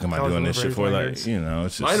 "What the fuck am I That was doing one this of shit his for?" Like, lanyards. you know,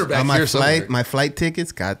 it's just Mine are back On my here somewhere. flight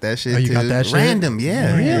tickets, got that shit. Oh, you too. got that shit? Random,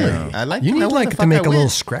 yeah. Really? Yeah. I like. You to know need where like the to fuck make I a little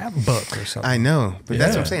went. scrapbook or something. I know, but that's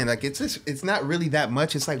what Yeah. I'm saying. Like it's not really that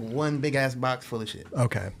much. It's like one big ass box full of shit.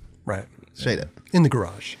 Okay. Right. Straight up In the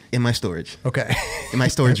garage. in my storage, Okay. in my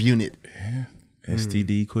storage unit.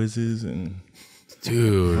 STD quizzes and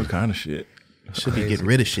Dude. all kind of shit. Should be getting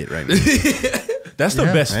rid of shit right now. That's the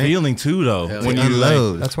Yeah, best right? feeling too, though. When you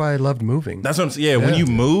Unload. That's why I loved moving. That's what I'm saying. Yeah, when you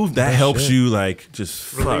move, that helps shit. you like just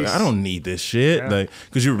fuck. Release. I don't need this shit, Yeah. like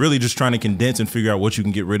because you're really just trying to condense and figure out what you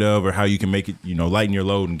can get rid of or how you can make it, you know, lighten your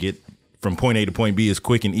load and get from point A to point B as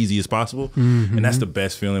quick and easy as possible. Mm-hmm. And that's the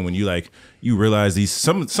best feeling when you like you realize these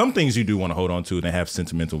some things you do want to hold on to and they have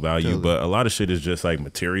sentimental value, but a lot of shit is just like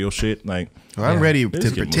material shit. Like Well, I'm ready Let's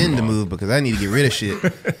to get pretend to moving on. move because I need to get rid of shit.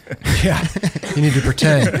 Yeah. You need to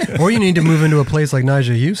pretend. Or you need to move into a place like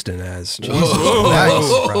Nyjah Huston has. Jesus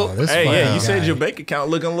Christ, bro. This hey, yeah, fucking you said guy. your bank account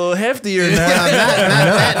looking a little heftier now. not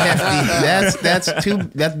that hefty.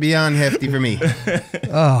 That's beyond hefty for me.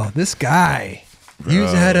 Oh, this guy. You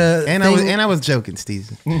had a And thing, I was joking, Steve.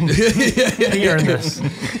 He earned this.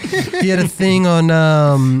 he had a thing on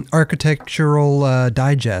Architectural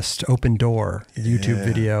Digest, Open Door YouTube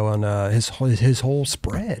video on his whole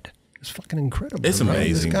spread. It's fucking incredible. It's bro.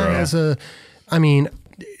 amazing, This guy bro. has a, I mean,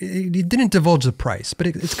 he didn't divulge the price, but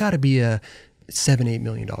it's got to be a $7-8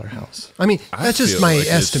 million house. I mean, I that's just feel my like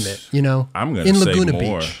it's- estimate. You know, I'm gonna in say Laguna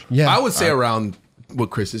more. Beach. Yeah, I would say around what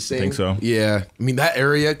Chris is saying. Think so? Yeah. I mean, that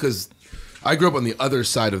area, because I grew up on the other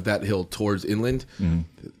side of that hill towards inland.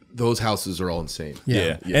 Those houses are all insane.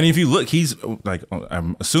 Yeah. And if you look, he's like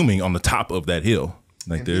I'm assuming on the top of that hill.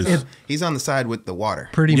 Like there's He's on the side with the water.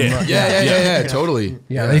 pretty Yeah. much. Yeah, totally.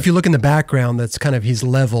 Yeah, and if you look in the background, that's kind of he's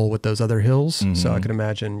level with those other hills. So I can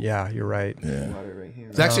imagine. Yeah, you're right.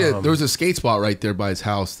 It's actually there was a skate spot right there by his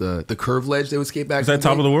house, the curve ledge they would skate back. Is that in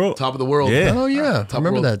top day. of the world? Top of the world. Yeah. Oh yeah, I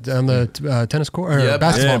remember world. that on the tennis court or Yeah,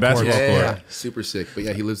 basketball, basketball court. court. Yeah, super sick. But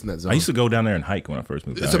yeah, he lives in that zone. I used to go down there and hike when I first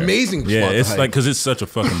moved. It's down there. amazing Yeah, spot to it's hike. like because it's such a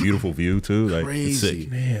fucking beautiful view too. Like it's Crazy.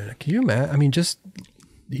 sick. Man, can you imagine? I mean, just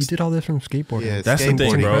he did all this from skateboarding. Yeah, That's the thing,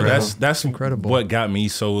 Skateboarding, bro. bro. That's incredible. What got me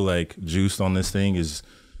so like juiced on this thing is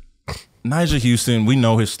Nyjah Huston. We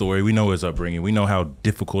know his story. We know his upbringing. We know how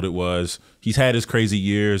difficult it was. He's had his crazy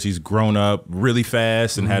years. He's grown up really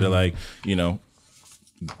fast and had to like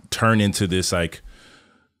turn into this like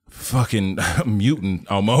fucking mutant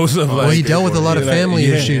almost. Of Well, like, he dealt with a lot of family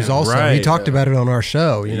Yeah, issues. Also, he right. talked about it on our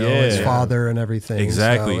show. You know, his Yeah. father and everything.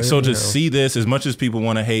 Exactly. So you to know. see this, as much as people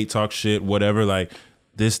want to hate, talk shit, whatever, like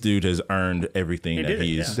this dude has earned everything that did it,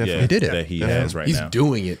 he's yeah. He did it. that he has right He's now.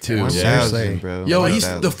 doing it too. Seriously. 1,000, bro. Yo,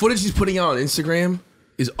 1,000. the footage he's putting out on Instagram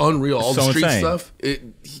is unreal. All the so street insane. stuff.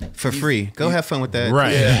 for free. Go have fun with that.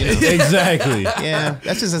 Right. Yeah. Exactly. Yeah,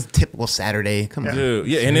 that's just a typical Saturday. Come on. Dude,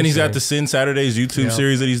 yeah, and then he's got the Sin Saturdays YouTube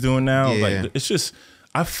series that he's doing now. Yeah. Like, it's just,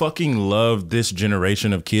 I fucking love this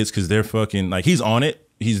generation of kids because they're fucking like, he's on it.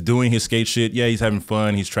 He's doing his skate shit. Yeah, he's having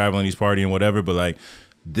fun. He's traveling. He's partying, whatever. But like,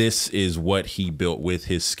 this is what he built with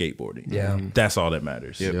his skateboarding. Yeah. That's all that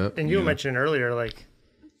matters. Yep. And you mentioned earlier, like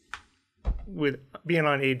with being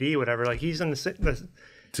on AD, whatever. Like he's in the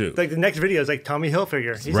Too. like the next video is like Tommy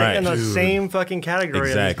Hilfiger. He's Right. like in the Dude. same fucking category.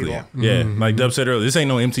 Exactly. As these people. Yeah. Like Dub said earlier, this ain't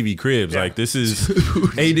no MTV Cribs. Like this is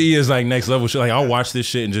AD is like next level shit. Like I'll watch this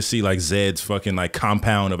shit and just see like Zed's fucking like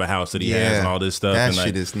compound of a house that he has and all this stuff. That and like,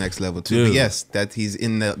 shit is next level too. Dude. But yes, that he's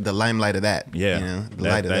in the limelight of that. yeah, you know, the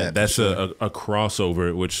light of that. That's a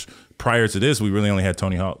crossover. Which prior to this, we really only had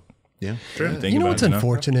Tony Hawk. yeah. You know what's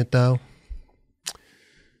unfortunate though?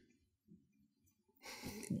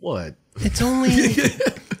 What? It's only.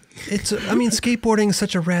 I mean, skateboarding is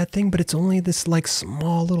such a rad thing, but it's only this like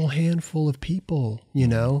small little handful of people, you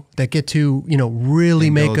know, that get to, you know, really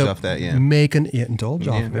Indulge make off that, yeah. Indulge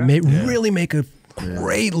off of it, really make a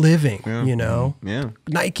great living, you know,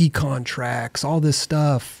 Nike contracts, all this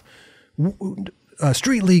stuff,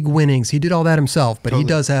 Street League winnings. He did all that himself, but he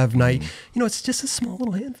does have night, you know, it's just a small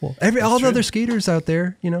little handful. All the other skaters out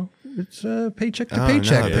there, you know, it's paycheck to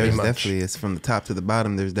paycheck. No, pretty there's much. definitely, it's from the top to the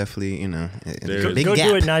bottom. There's definitely, you know, a Go big do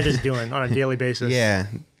gap. what Nyjah's doing on a daily basis. Yeah,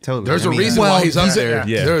 totally. There's I a mean, reason well, why he's up there.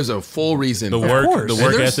 Yeah. There's a full reason. The course. work And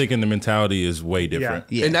there's- ethic and the mentality is way different.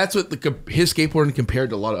 Yeah. And that's what his skateboarding compared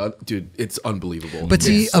to a lot of dude. It's unbelievable. But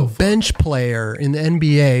see, It's so a bench player in the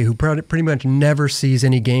NBA who pretty much never sees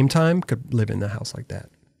any game time could live in the house like that.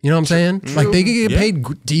 You know what I'm saying? Like they could get paid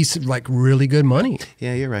decent, like really good money.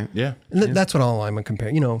 Yeah, you're right. Yeah. And that's what all I'm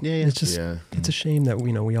comparing. You know, it's just it's a shame that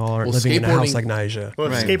we all aren't living in a house like Nyjah. Well,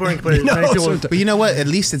 Right. skateboarding put it, many people, But you know what? At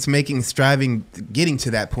least it's getting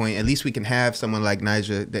to that point. At least we can have someone like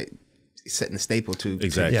Nyjah that setting the staple to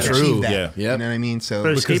Exactly. to Yeah. achieve True. that. Yeah. You know what I mean? So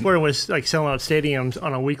but if skateboarding was like selling out stadiums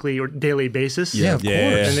on a weekly or daily basis, Yeah, of Yeah.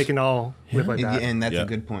 course. then they can all live like that. and that's Yeah. a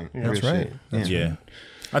good point. That's Real right. shit. Yeah.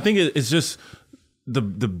 I think it's just the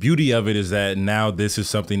beauty of it is that now this is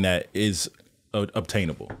something that is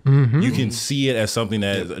obtainable. You can see it as something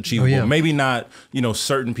that is achievable. yeah. Maybe not, you know,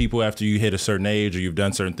 certain people after you hit a certain age or you've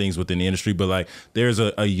done certain things within the industry, but like there's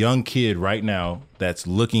a young kid right now that's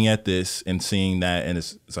looking at this and seeing that, and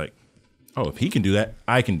it's like, oh, if he can do that,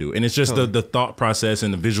 I can do it. And it's just the thought process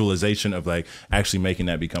and the visualization of like actually making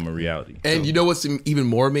that become a reality. And you know what's even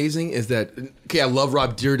more amazing is that, okay, I love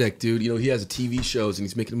Rob Dyrdek, dude. You know, he has a TV shows and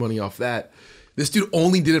he's making money off that. This dude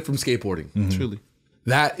only did it from skateboarding. Truly.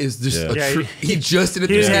 That is just Yeah. he just did it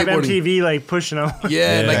He through didn't have skateboarding. MTV like pushing them.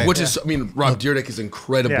 Yeah, like Right. which is, I mean, Rob Dyrdek is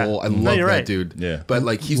incredible. Yeah. I No, love you're that right. dude. Yeah. But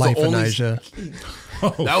like he's Life the of only. Nyjah.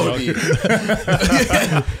 That would be.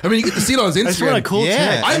 I mean, you get to see it on his I just want a Instagram. cool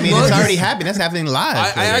Yeah, tech. I mean, love it's his- already happening. That's happening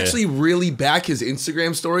live. I actually really back his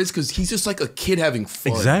Instagram stories because he's just like a kid having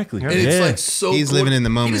fun. Exactly. And it's Yeah. like so He's cool. living in the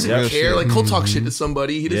moment, He doesn't real care. shit. Like he'll talk shit to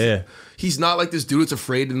somebody. He doesn't, Yeah. He's not like this dude that's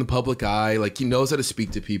afraid in the public eye. Like he knows how to speak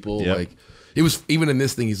to people. Yep. Like it was even in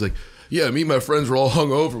this thing, he's like, yeah, me and my friends were all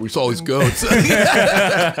hungover. We saw these goats.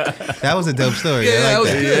 That was a dope story. Yeah, I that like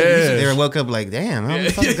was that. good. They were woke up like, damn, how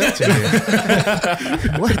the fuck got to here?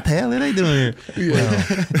 What the hell are they doing here?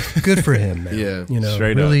 Good for him, man. Yeah. You know,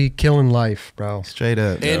 Straight really killing life, bro. Straight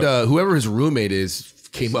up. And whoever his roommate is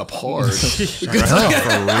came up hard. For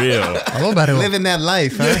real. I love about it. Living that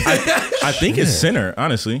life, huh? I think it's Center,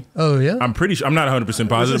 honestly. Oh yeah. I'm pretty sure. I'm not 100% Was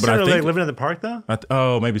positive, it but I like think. living in the park though?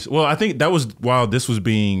 Maybe. Well, I think that was while this was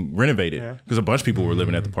being renovated because a bunch of people were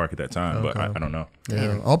living at the park at that time, but I don't know.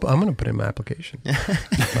 Yeah. I'm gonna put in my application. Try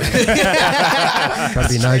to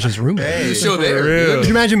be Nyjah's roommate. You show there. Could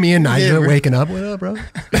you imagine me and Nyjah waking up? What up, bro?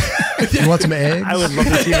 You want some eggs? I would love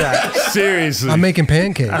to see that. Seriously. I'm making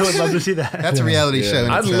pancakes. I would love to see that. That's a reality show.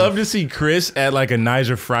 in I'd itself. love to see Chris at like a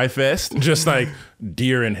Nyjah Fry Fest, just like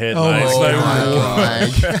deer and headlights. Oh,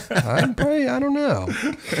 like, I don't know.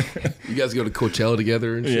 You guys go to Coachella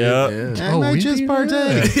together and shit. Yeah. I might we just do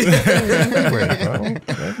partake. Everywhere,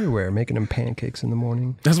 bro. Everywhere. Making them pancakes in the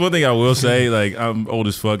morning. That's one thing I will say. Like, I'm old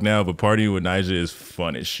as fuck now, but partying with Nyjah is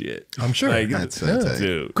fun as shit. I'm sure. Like, That's so tight.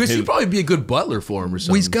 dude. Chris, his- you'd probably be a good butler for him or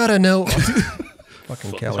something. We's gotta know.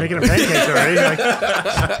 Fucking Kelly. Making a pancakes already. Like,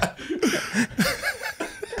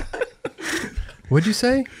 What'd you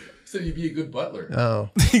say? said you'd be a good butler. Oh,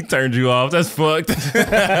 he turned you off. That's fucked.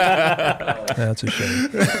 that's a shame.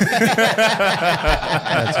 That's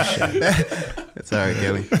a shame. That's all right,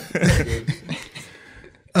 Kelly.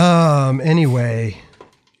 Anyway,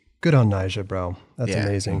 good on Nyjah, bro. That's Yeah,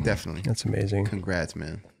 amazing. definitely. That's amazing. Congrats,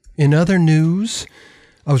 man. In other news,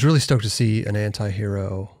 I was really stoked to see an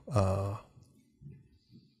Antihero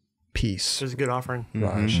piece. it was a good offering.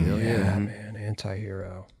 Raj, yeah, man,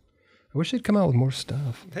 Antihero. I wish they'd come out with more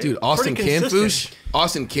stuff. Dude, Austin Pretty Canfoosh. consistent.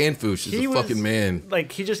 Austin Canfoosh is He a was- fucking man.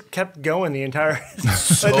 Like he just kept going the entire.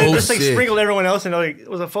 So like, they just like sick. sprinkled everyone else, and like it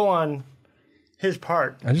was a full on his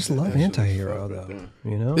part. I just love Antihero, though.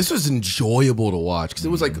 You know, This was enjoyable to watch because it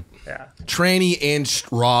was like Yeah, tranny and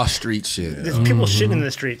raw street shit. there's people shitting in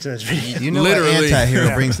the streets in this video. You know Literally. what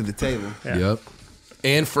Antihero brings to the table. Yep.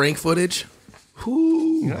 And Frank footage.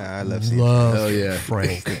 Nah, I love seeing love Hell yeah.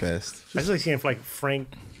 Frank. the best. I just like seeing like Frank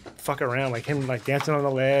fuck around, like him like dancing on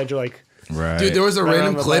the ledge, or like Right. Dude, there was a Right random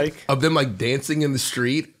on the clip bike. of them like dancing in the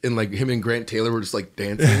street, and like him and Grant Taylor were just like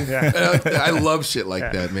dancing. Yeah. And I love shit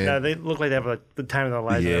like that, man. Yeah, they look like they have like, the time of their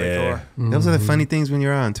lives on every Yeah. tour. Those are the funny things when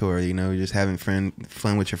you're on tour. You know, you're just having fun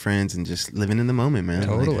with your friends and just living in the moment, man. Like,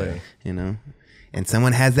 Totally. you know, and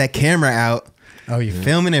someone has that camera out, you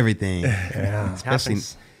filming everything. Yeah. Especially,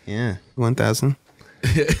 Happens. yeah, 1,000.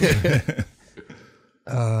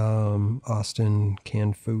 Austin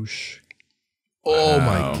Canfouche. Oh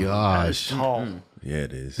my That's gosh. tall. Yeah,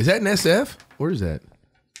 it is. Is that an SF? Where is that?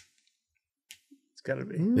 It's gotta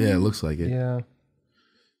be. Yeah, it looks like it. Yeah.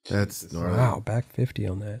 That's gnarly. Wow, back 50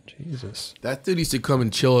 on that. Jesus. That dude used to come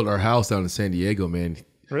and chill at our house down in San Diego, man.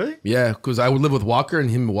 Really? Yeah, because I would live with Walker, and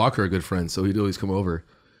him and Walker are good friends, so he'd always come over.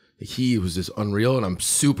 He was just unreal, and I'm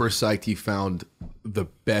super psyched he found the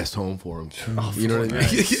best home for him. You know what I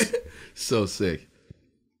mean? So sick.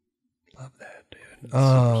 Love that,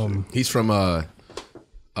 dude. He's from why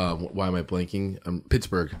am I blanking?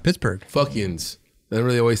 Pittsburgh. Pittsburgh. Fuckins. Don't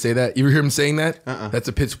really always say that. You ever hear him saying that? That's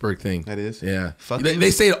a Pittsburgh thing. That is? Yeah. Fuckins?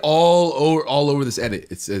 They say it all over this edit.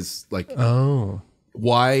 It says like Oh.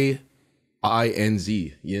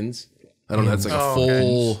 YINZ. Yins. I don't know. That's like a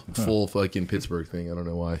full fucking Pittsburgh thing. I don't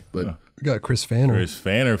know why, but We got Chris Fanner. Chris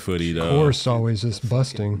Fanner footy though. Of course, always just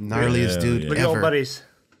busting. Gnarliest Yeah, dude yeah. Look at old ever. buddies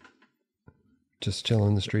Just chilling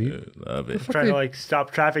in the street. Love it. trying to like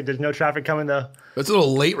stop traffic. There's no traffic coming though. that's a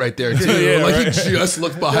little late right there too. Like he just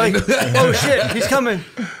looked behind him. Oh shit, he's coming.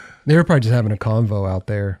 They were probably just having a convo out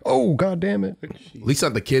there. Oh, god damn it. At least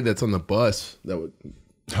not the kid that's on the bus.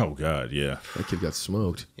 Oh God, yeah. That kid got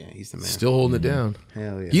smoked. Yeah, he's the man. Still holding it down.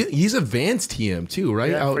 Hell yeah. He's a Vans TM too,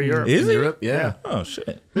 right? Yeah, Out for in Europe. Is he? Europe, yeah. Oh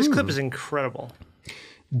shit. This clip is incredible.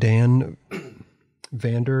 Dan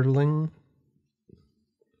Vanderling.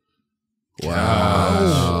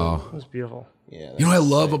 Wow. It was beautiful. Yeah, You know what I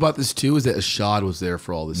love about this too is that Ashad was there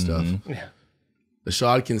for all this stuff. Yeah.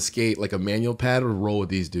 Ashad can skate like a manual pad or roll with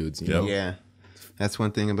these dudes. You know? yeah. That's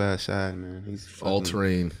one thing about Shad, man. He's All fucking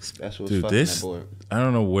terrain. special. Dude, as fuck on this that board. I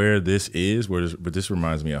don't know where this is, but this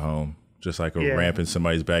reminds me of home. Just like a Yeah. ramp in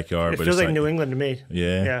somebody's backyard. It but feels it's like New England to me.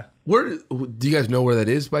 Yeah. Yeah. Where do you guys know where that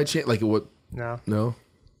is by chance? Like what? No. No.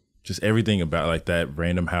 Just everything about like that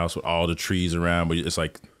random house with all the trees around, but it's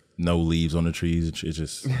like no leaves on the trees. It's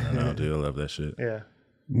just I don't know, dude. I love that shit. Yeah.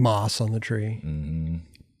 Moss on the tree. Mm-hmm.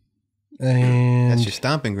 And That's your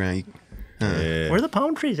stomping ground. Yeah. Where are the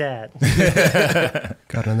palm trees at?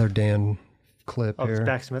 got another Dan clip Oh, this here.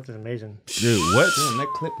 back Smith is amazing. Dude, what? Damn, that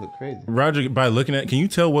clip looked crazy. Roger, by looking at, can you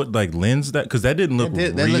tell what like lens that? Because that didn't look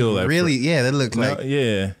That real. looked at really, first. yeah, that looked No, like.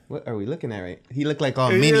 yeah, What are we looking at? Right? He looked like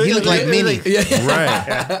all Yeah, mini. He looked like mini. right.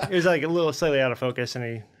 Yeah. It was like a little slightly out of focus and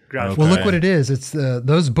he grabbed Well, Okay. look what it is. It's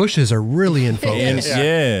those bushes are really in focus. And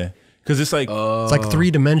yeah, because it's like It's like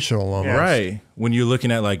 3-dimensional almost. right when you're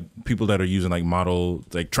looking at like people that are using like model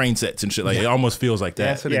like train sets and shit. Like it almost feels like that.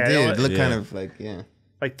 That's what Yeah, it did. it It looked kind yeah. of like, yeah.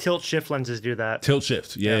 like tilt shift lenses do that. Tilt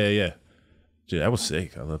shift. Yeah. Dude, that was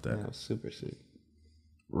sick. I love that. That was super sick.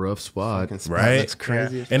 Rough spot. Fucking spot Right? looks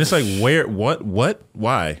crazy. And it's like where, what,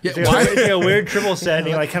 why? Yeah, It's why? like a weird triple set and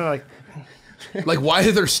he like kind of like Like why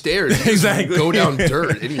are there stairs? You just Exactly. Go down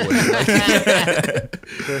dirt anyway. Like,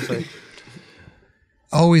 seriously.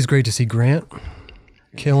 Always great to see Grant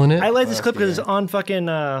killing it. I like this clip because it's on fucking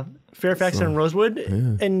Fairfax and Rosewood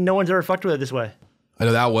and no one's ever fucked with it this way. I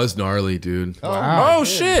know that was gnarly, dude. Oh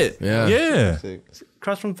shit! Yeah. Yeah. Sick.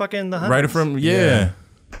 Across from fucking the Hunt Right from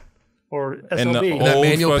or And the SLB. old- That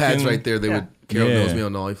manual fucking- pads right there, they would Carol Yeah. knows me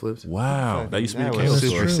on nollie flips. Wow, that used to be That the was case.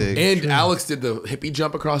 super true. sick. And Alex did the hippie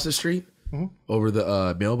jump across the street over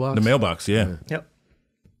the mailbox. The mailbox, yeah. Yep.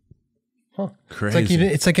 Crazy.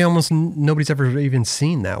 It's like almost nobody's ever even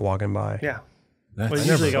seen that walking by. Yeah. That's Well, it's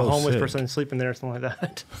usually like a so homeless sick. person sleeping there or something like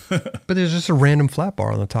that. But there's just a random flat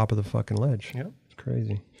bar on the top of the fucking ledge. Yep. It's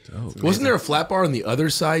crazy. Wasn't there a flat bar on the other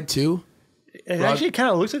side too? It actually kind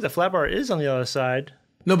of looks like the flat bar is on the other side.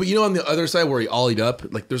 No, but you know on the other side where he ollied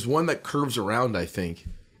up, like there's one that curves around, I think,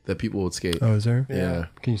 that people would skate. Oh, is there? Yeah.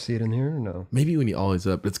 Can you see it in here or no? Maybe when he ollies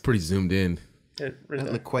up, it's pretty zoomed in. It,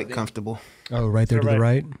 That looked quite comfortable. Oh, right there to the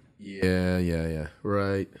right. Yeah.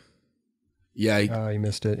 Right. Yeah, Oh, you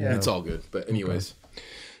missed it. Yeah. it's all good. But anyways,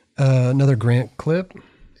 Another Grant clip.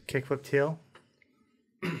 kickflip tail.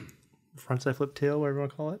 Frontside flip tail, whatever you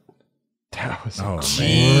want to call it. That was Oh,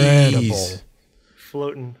 incredible. Jeez.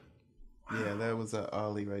 Floating. Yeah, that was an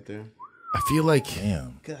ollie right there. I feel like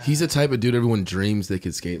damn. he's the type of dude everyone dreams they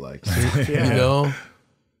could skate like. Yeah. You know?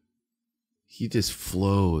 He just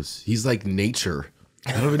flows. He's like nature.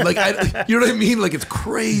 I don't even, like, you know what I mean? Like it's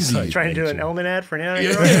crazy. Trying to do an element ad for now.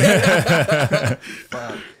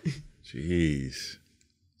 Jeez.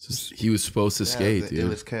 Just- he was supposed to skate, the dude.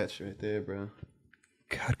 illest catch right there, bro.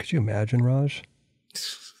 God, could you imagine, Raj?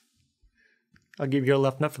 I'll give you a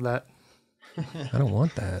left nut for that. I don't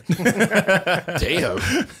want that. Damn.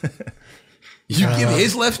 You give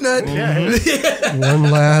his left nut? One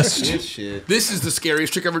last. Shit. This is the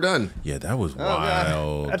scariest trick ever done. Yeah, that was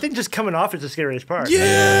wild. I think just coming off is the scariest part.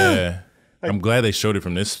 Yeah. I'm glad they showed it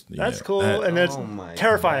from this. That's cool, and that's my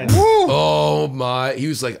terrifying. Oh my. He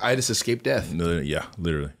was like, I just escaped death. Yeah,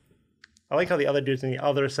 literally. I like how the other dude's on the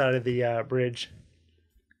other side of the bridge.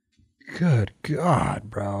 Good God,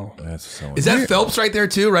 bro. That's so. Is that Phelps right there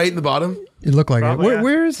too, right in the bottom? It looked like Probably, it. yeah.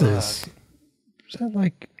 Where is this? Is that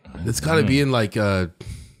like It's got to be in like,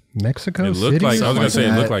 Mexico It looked City? like I was gonna say it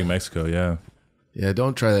that. looked like Mexico. Yeah. yeah,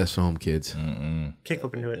 don't try that at home, kids. Kick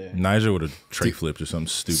up into it. Nyjah would have tray flipped or something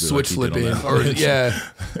stupid. Switch like he did flipping. on that Or, ledge. yeah.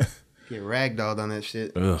 Get ragdolled on that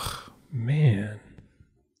shit. Ugh. Man.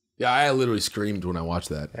 Yeah, I literally screamed when I watched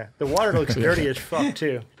that. Yeah, the water looks dirty as fuck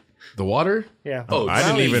too. The water? Yeah, Oh, I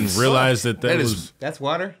didn't even jeez. realize that That was. is That's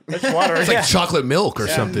water? it's water. it's like chocolate milk or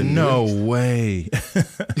something. No way. I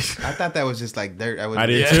thought that was just like dirt. I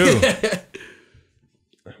did too.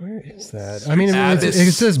 Where is that? I mean,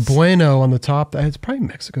 it says Bueno on the top. It's probably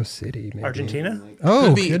Mexico City, maybe. Argentina.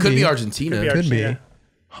 Oh, Could be Argentina. Could be Could be. Argentina.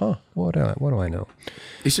 Huh. What do I know?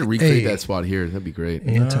 They should recreate Hey. that spot here. That'd be great.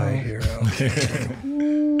 Antihero.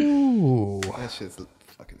 Ooh. That shit's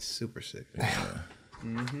fucking super sick.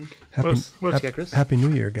 What's Chris? Happy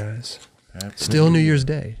New Year, guys. Still New Year's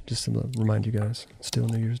Day. Just to remind you guys. Still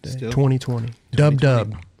New Year's Day. Still? 2020. Dub.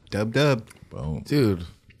 Dub. Boom. Dude,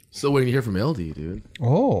 still waiting to hear from LD, dude.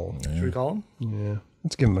 Oh. Should we call him? Yeah.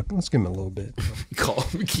 Let's give him a little bit.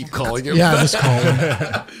 Keep calling him. Yeah, just call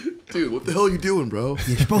him. Dude, what the hell are you doing, bro?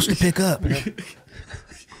 You're supposed to pick up.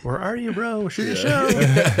 Where are you, bro? Shoot a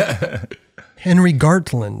show. Henry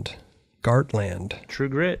Gartland. True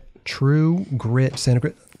Grit. True Grit. Santa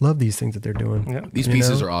Grit. Love these things that they're doing. Yeah. These You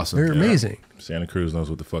pieces know? are awesome. They're amazing. Santa Cruz knows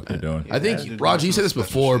what the fuck they're doing. I think, Roger, you said this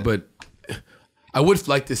before, but I would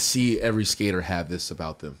like to see every skater have this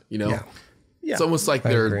about them. You know? Yeah. Yeah. It's almost like I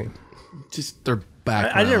they're agree. just their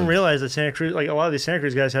background. I didn't realize that Santa Cruz, like a lot of these Santa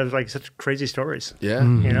Cruz guys, have like such crazy stories. Yeah.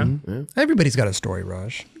 You know, Everybody's got a story,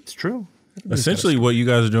 Raj. it's true. Essentially, what you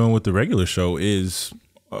guys are doing with the regular show is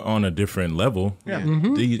on a different level. Yeah.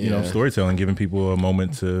 You know, storytelling, giving people a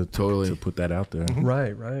moment to Totally. put that out there.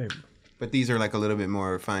 Right. But these are like a little bit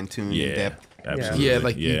more fine-tuned Yeah, depth. absolutely. Yeah,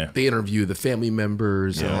 like they interview the family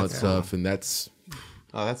members and all that stuff, and that's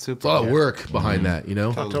Oh, that's super. a lot of work behind that, you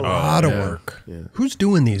know? A lot of work. Yeah. Who's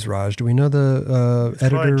doing these, Raj? Do we know the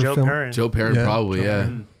editor? Probably Joe film? Perrin. Joe Perrin, Yeah. probably, yeah.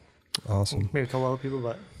 Awesome. Maybe a couple other people,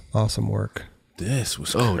 but Awesome work. This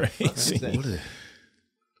was Crazy. crazy.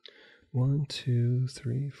 1, 2,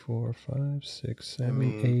 3, 4, 5, 6, 7, I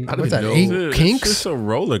 8. don't What's that? even know. 8 Dude, kinks? It's just a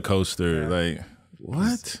roller coaster. Like,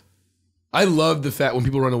 what? I love the fact when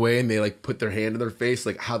people run away and they like put their hand in their face,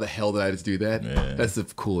 like, how the hell did I just do that? Yeah. That's the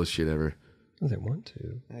coolest shit ever. Was it 1,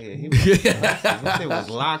 2, Oh, yeah, he was, was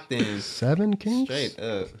locked in 7 kinks? straight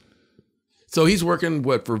up. So he's working,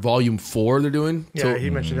 for volume 4 they're doing? yeah, So he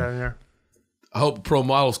mentioned that in there. I hope Pro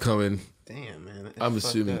Model's coming. Damn, man. that's I'm fucked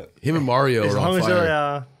assuming. up. Him and Mario As are long on as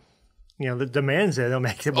fire. they're, the demand's there, they'll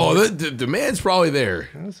make it. Oh, work. the demand's probably there.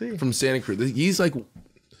 Let's see. From Santa Cruz.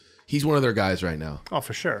 He's one of their guys right now. Oh,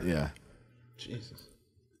 for sure. Yeah. Jesus.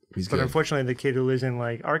 He's But good. unfortunately, the kid who lives in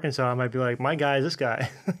like Arkansas might be like, my guy is this guy.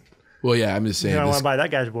 Well, yeah, I'm just saying. I want to buy that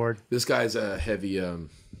guy's board. This guy's a heavy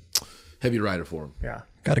rider for him. Yeah.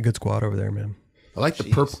 Got a good squad over there, man. I like the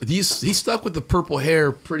purple. He's stuck with the purple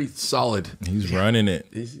hair pretty solid. He's running it.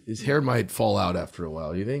 His hair might fall out after a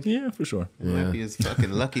while. You think? Yeah, for sure. Might be his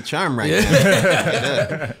fucking lucky charm right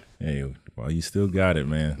now. Hey, well, you still got it,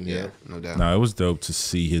 man. Yeah, no doubt. No, it was dope to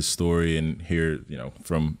see his story and hear,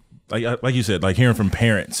 from like you said, like hearing from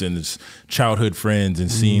parents and his childhood friends and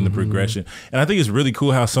seeing the progression. And I think it's really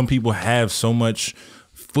cool how some people have so much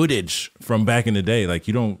footage from back in the day. Like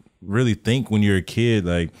you don't really think when you're a kid,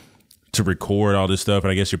 like to record all this stuff.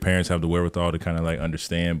 And I guess your parents have the wherewithal to kind of like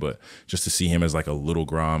understand, but just to see him as like a little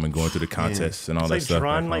Grom and going through the contests and all that It's like stuff.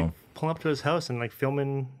 Jeron back like home. pulling up to his house and like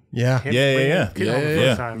filming. Yeah. Him Yeah, bringing yeah, the kid yeah. home the Yeah, first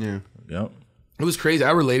yeah. time. Yep. It was crazy.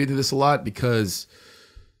 I related to this a lot because,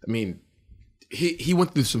 I mean, he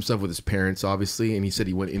went through some stuff with his parents, obviously, and he said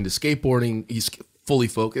he went into skateboarding. He's fully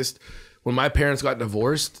focused. When my parents got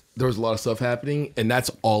divorced, there was a lot of stuff happening, and that's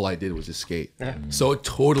all I did was just skate. Yeah. So I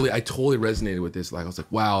totally resonated with this. Like I was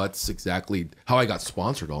like, wow, that's exactly how I got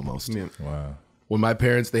sponsored almost. Yeah. Wow. When my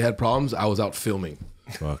parents they had problems, I was out filming.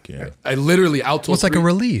 Fuck yeah. I literally outsold. Well, it's like a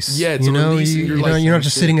release. Yeah, it's you a know, release. and you're like, not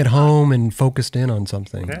just sitting at home and focused in on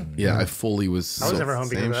something. Yeah. Yeah, I fully was. I was so- never home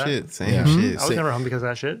because Same of that. shit. Same Yeah. shit. I was never home because of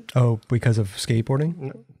that shit. Oh, because of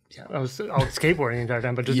skateboarding? Yeah, I was skateboarding the entire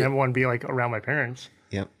time, but just never want to be like around my parents.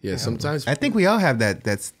 Yep. Yeah, sometimes I think we all have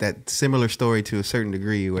that similar story to a certain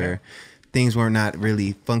degree where things were not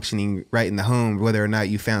really functioning right in the home, whether or not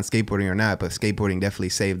you found skateboarding or not. But skateboarding definitely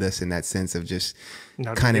saved us in that sense of just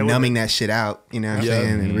kind of numbing that shit out, you know what I'm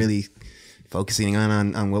saying, and really focusing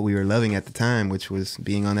on what we were loving at the time, which was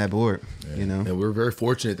being on that board, you know. And we're very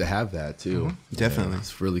fortunate to have that too. Definitely.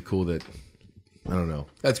 It's really cool that, I don't know.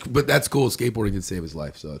 That's cool. Skateboarding did save his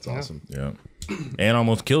life, so that's awesome. Yeah. And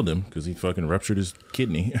almost killed him because he fucking ruptured his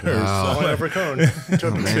kidney. One over cone.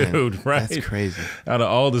 Dude, right? That's crazy. Out of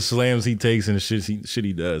all the slams he takes and the shit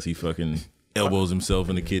he does, he fucking elbows himself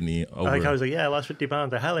in the kidney. Over. I like how he's like, yeah, I lost 50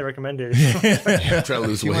 pounds. I highly recommend it. Try to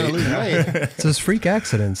lose You want to weight. lose weight? It's those freak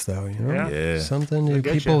accidents, though. You know, Yeah. something They'll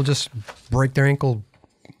get people you. just break their ankle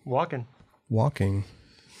Walking. walking.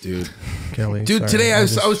 Dude. Kelly, Dude, sorry, today I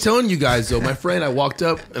just- was telling you guys though, my friend, I walked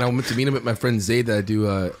up and I went to meet him at my friend Zayd that I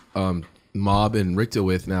do Mob and Richta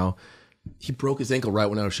with now. He broke his ankle right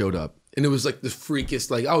when I showed up. And it was like the freakiest,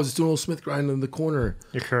 like I was just doing a little Smith grind in the corner.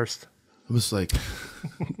 You're cursed. I was like,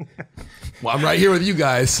 well, I'm right here with you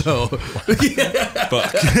guys, so Why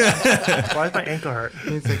is my ankle hurt?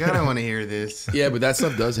 It's like, I don't want to hear this. yeah, but that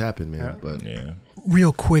stuff does happen, man. But Yeah.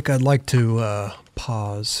 Real quick, I'd like to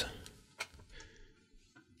pause.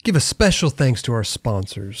 Give a special thanks to our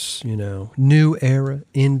sponsors, you know, New Era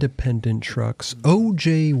Independent Trucks,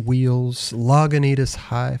 OJ Wheels, Lagunitas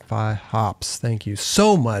Hi-Fi Hops. Thank you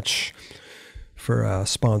so much for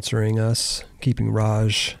sponsoring us, keeping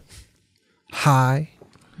Raj high.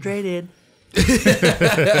 Traded.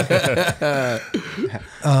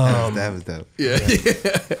 That was dope.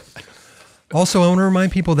 Also, I want to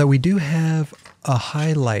remind people that we do have a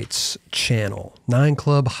highlights channel, 9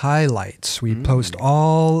 Club Highlights. We post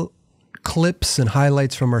all clips and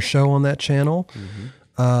highlights from our show on that channel.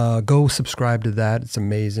 Go subscribe to that. It's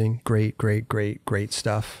amazing. Great, great, great, great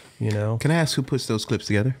stuff, you know. Can I ask who puts those clips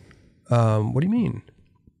together? What do you mean?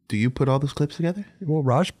 Do you put all those clips together? Well,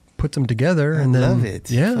 Raj puts them together I and then love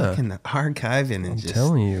it. Yeah. Fucking archiving and I'm just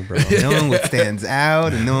telling you, bro. knowing what stands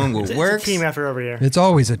out and knowing what It's works. a team effort over here. It's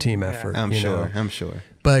always a team effort. I'm you sure. know. I'm sure.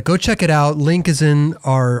 But go check it out. Link is in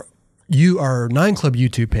our 9 Club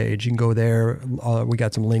YouTube page. You can go there. We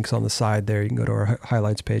got some links on the side there. You can go to our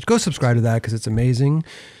highlights page. Go subscribe to that because it's amazing.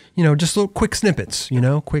 You know, just little quick snippets. You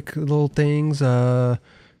know, quick little things.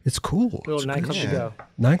 It's cool. Little 9 Club to go.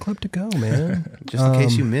 9 Club to go, man. Just in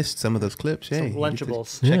case you missed some of those clips, hey, Some you get to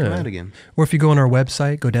Lunchables. check them Yeah. out again. Or if you go on our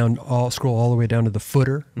website, go down, scroll all the way down to the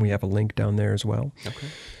footer. We have a link down there as well. Okay.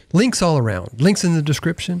 Links all around. Links in the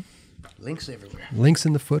description. Links everywhere. Links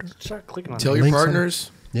in the footer. Start clicking on tell it. your Links on-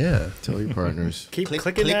 partners. Yeah. Tell your partners. Keep Click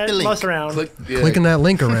clicking the that link. mouse around. Clicking that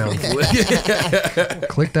link around.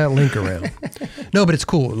 Click that link around. No, but it's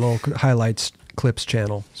cool. Little highlights clips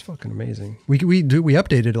channel. It's fucking amazing. We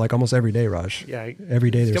update it like almost every day, Raj. Yeah. Every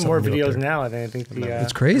day It's there's got more something new up videos there. now than I think the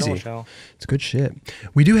It's crazy. normal channel. It's good shit.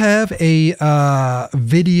 We do have a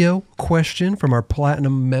video question from our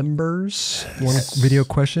platinum members. One video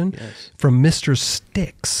question from Mr.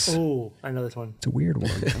 Sticks. Oh, I know this one. It's a weird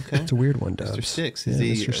one. It's a weird one, Dubs. Mr. Sticks. Yeah, Is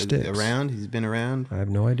he Mr. Sticks. around? He's been around. I have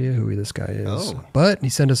no idea who this guy is. Oh. But he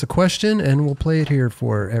sent us a question, and we'll play it here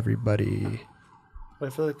for everybody.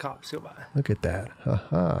 Wait for the cops to go by. Look at that.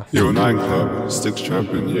 Ha-ha. Yo, 9 Club, Sticks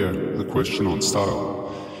Champion here, with a question on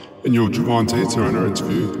style. In your Javante Turner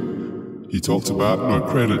interview, he talked about no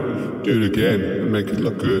credit, do it again and make it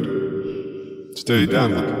look good. Today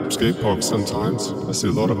down at the skate park sometimes, I see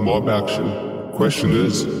a lot of mob action. Question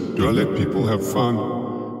is, do I let people have fun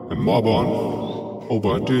and mob on? Or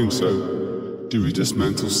by doing so, do we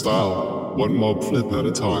dismantle style, one mob flip at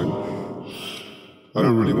a time? I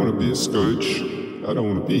don't really want to be a scourge. I don't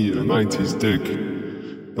want to be a 90s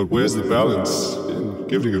dick. But where's the balance in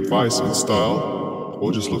giving advice on style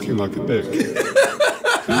or just looking like a dick?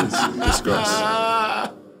 Please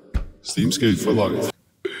discuss. Steam skate for life.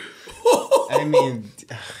 I mean,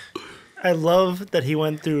 I love that he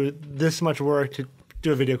went through this much work to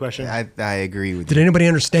do a video question. I agree with Did you. anybody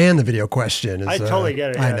understand the video question? I totally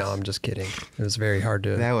get it, I yes. know. I'm just kidding. It was very hard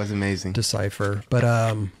to That was amazing. decipher. But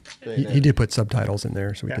he did put subtitles in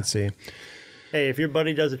there so we could see. Hey, if your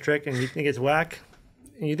buddy does a trick and you think it's whack,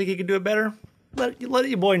 and you think he can do it better, let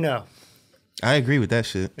your boy know. I agree with that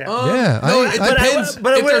shit. Yeah. No, it But depends. I If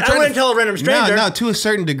they're wouldn't trying to- tell a random No, stranger. no, to a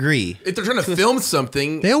certain degree. If they're trying to film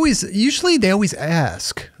something, They always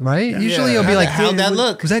ask, right? Usually it'll be like, How'd that "Hey,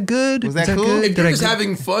 look? Was that good? Was that cool?" good? if Did you're I just good?"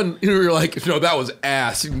 having fun, you're like, no, that was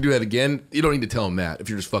ass. You can do that again. You don't need to tell them that if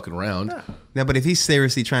you're just fucking around. No, but if he's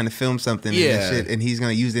seriously trying to film something Yeah. and, shit, and he's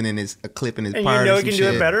going to use it in a clip in his and part you know or he some can do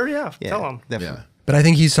shit, it better, yeah, Yeah, tell him. definitely. Yeah. But I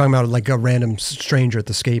think he's talking about like a random stranger at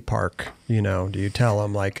the skate park. You know, do you tell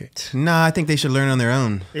him like, No, I think they should learn on their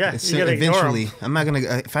own. Yeah, It's- you gotta ignore 'em. eventually. I'm not gonna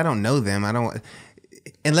if I don't know them. I don't.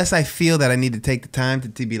 unless I feel that I need to take the time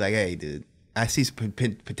to be like, hey, dude, I see some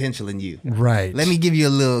potential in you. Right. Let me give you a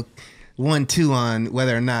little 1-2 on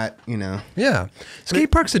whether or not, you know. Yeah.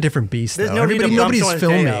 Skate park's a different beast, There's though. no need to bump Nobody's someone's day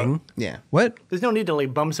filming. out. Yeah. What? There's no need to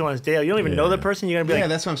like bum someone's day out. You don't even know the person. You're gonna be like, Yeah,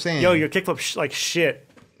 that's what I'm saying. Yo, your kickflip like shit.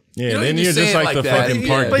 Yeah, don't then need to you're say just it like like the that. fucking Yeah.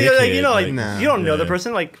 park But dickhead. you're like, you know, like Nah. you don't know the Yeah.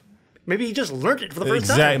 person. Like maybe he just learned it for the first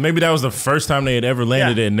Exactly. time. Maybe that was the first time they had ever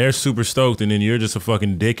landed Yeah. it, and they're super stoked, and then you're just a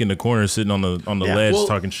fucking dick in the corner sitting on the Yeah. ledge Well,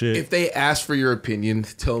 talking shit. If they ask for your opinion,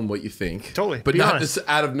 tell them what you think. Totally. But Be not honest. just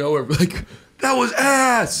out of nowhere, like, that was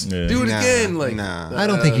ass. Yeah. Do it Nah, again. Like, nah. I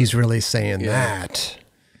don't think he's really saying yeah. that.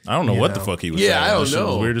 I don't know what the know. fuck he was Yeah, saying. I don't That shit was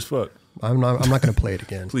know. weird as fuck. I'm not going to play it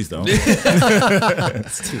again. Please don't.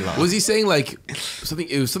 It's too long. was he saying like something?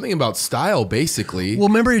 It was something about style, basically. Well,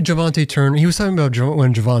 remember Javante Turner? He was talking about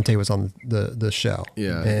when Javante was on the show.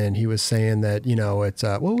 Yeah. And he was saying that, you know, it's,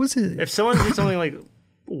 what was it? If someone did something like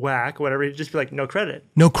whack, whatever, he'd just be like, no credit.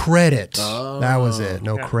 No credit. That was it.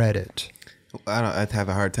 No Yeah. credit. I'd have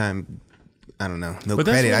a hard time. I don't know. No But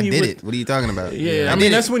that's credit. when I you did would- it. What are you talking about? Yeah, I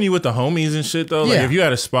mean that's when you with the homies and shit though. Like Yeah. if you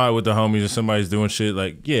had a spot with the homies and somebody's doing shit,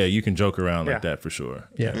 like yeah, you can joke around like Yeah. that for sure.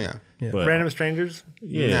 Yeah. Yeah. But Random strangers.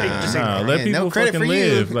 yeah, Just nah, saying, let yeah, people no credit fucking for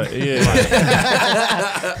you. live. Like,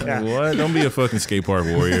 yeah. What? Don't be a fucking skate park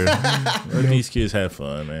warrior. Let these kids have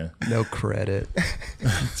fun, man. No credit.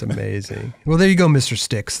 It's amazing. Well, there you go, Mr.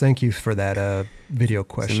 Sticks. Thank you for that video It's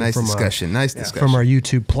a question. nice from discussion. Nice discussion. From our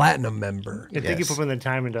YouTube Platinum member. Yeah, thank you for Yes. putting the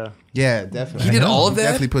time into. Yeah, definitely. He did all of that?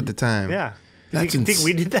 Definitely put the time. Yeah. That's you think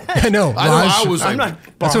we did that? I know. I know. I was I'm like,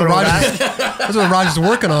 not. That's what bothering Roger. with that. That's what Roger's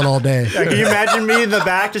working on all day. Can you imagine me in the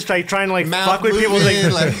back just like trying to like Mouth fuck with people?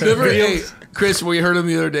 moving, Like, remember, hey, Chris, we heard him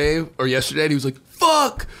the other day or yesterday, and he was like,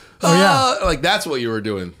 "Fuck." Oh, yeah. Like that's what you were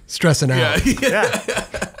doing. Stressing out. Yeah.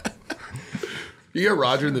 yeah. You hear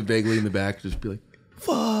Roger in the Bagley in the back just be like,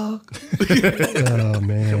 "Fuck." Oh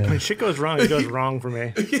man. When shit goes wrong, it goes wrong for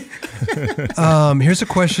me. Here's a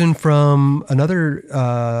question from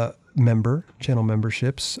another member, channel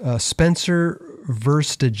memberships, Spencer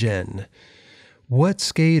Verstagen. What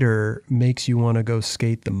skater makes you want to go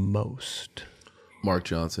skate the most? Mark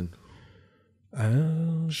Johnson.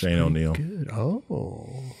 Shane O'Neill. Good. Oh.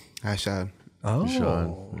 I shot. Oh.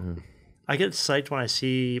 Sean. I get psyched when I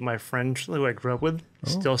see my friends who I grew up with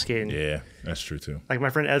still skating. Yeah, that's true too. Like my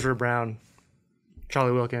friend Ezra Brown,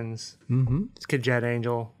 Charlie Wilkins, Kid Jet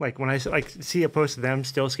Angel. Like when I like see a post of them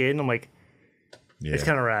still skating, I'm like, Yeah. it's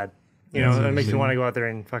kind of rad. You know, it makes me want to go out there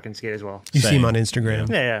and fucking skate as well. You see him Same. on Instagram.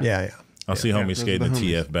 Yeah. Yeah. I'll see homies skating the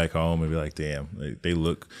TF back home and be like, damn, they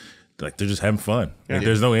look like they're just having fun. Like,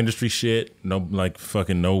 there's no industry shit, no like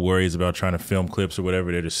fucking no worries about trying to film clips or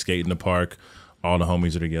whatever. They're just skating the park. All the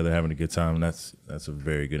homies are together having a good time. And that's a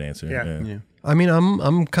very good answer. Yeah. I mean,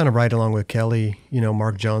 I'm kind of right along with Kelly. You know,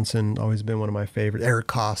 Mark Johnson, always been one of my favorites. Eric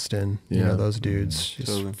Costin, you know, those dudes. Just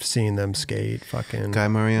Totally. seeing them skate, fucking. Guy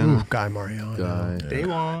Mariano. Ooh, Guy Mariano. Day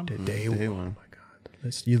one. Day Day one. one.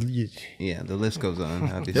 You, Yeah, the list goes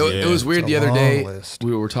on. Obviously. It was weird it's the a other long day. list.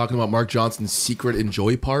 We were talking about Mark Johnson's secret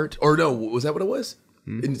enjoy part. Or no, was that what it was?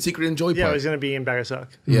 In secret enjoy Yeah, part. I was gonna be in Bag of Suck.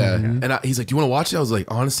 Yeah. And he's like, "Do you want to watch it?" I was like,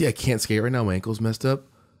 "Honestly, I can't skate right now. My ankle's messed up.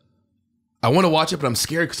 I want to watch it, but I'm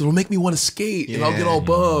scared because it'll make me want to skate, and I'll get all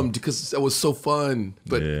bummed because that was so fun."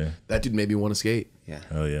 But that dude made me want to skate. Yeah.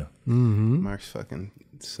 Hell yeah. Mark's fucking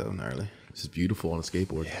so gnarly. This is beautiful on a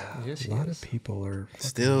skateboard. Yes, a lot of people are.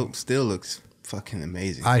 Still looks fucking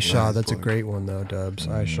amazing. iShod, that's a great one though, Dubs.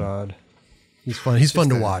 iShod. He's fun. He's fun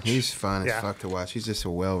to watch. He's fun as Yeah. fuck to watch. He's just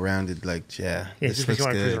a well-rounded, like, Yeah, this just makes you looks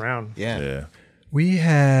want to cruise good. around. Yeah. Yeah. We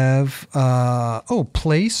have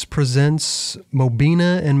Place presents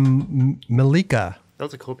Mobina and Malika. That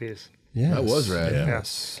was a cool piece. Yes. That was rad.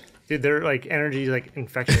 Yes. Dude, their like energy is like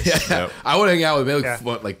infectious. I would hang out with him. It Yeah.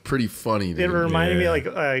 was like pretty funny. It Dude. reminded me like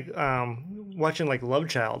watching like Love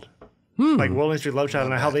Child, like World History Love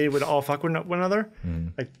Child, and how they would all fuck with one another.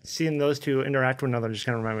 Like seeing those two interact with one another just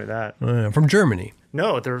kind of reminded me of that. From Germany.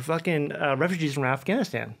 No, they're fucking refugees from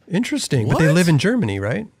Afghanistan. Interesting. But they What? live in Germany,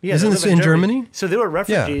 right? Yeah, Isn't they this live in Germany? So they were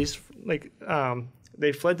refugees. Like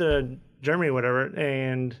they fled to Germany, or whatever,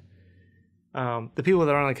 and the people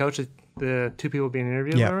that are on the couch, the two people being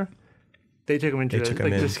interviewed, Yeah. or whatever, they took them into They took 'em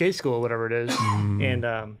like in. the skate school, whatever it is, and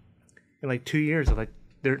in like 2 years of like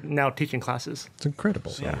they're now teaching classes. It's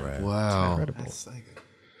incredible. Wow. Incredible.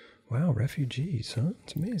 Wow, refugees, huh?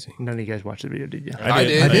 It's amazing. None of you guys watched the video, did you? I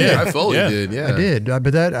did. Yeah. I fully Yeah. did. Yeah. I did,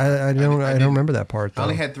 but that I don't remember that part I though.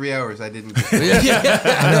 only had 3 hours. I didn't.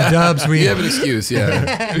 Dubs, we You have an excuse.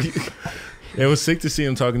 Yeah. It was sick to see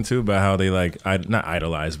him talking too about how they like not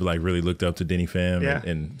idolized, but like really looked up to Denny Pham Yeah.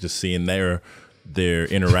 and just seeing their their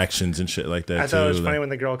interactions and shit like that. I thought it was too. funny Like, when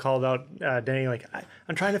the girl called out Danny, like,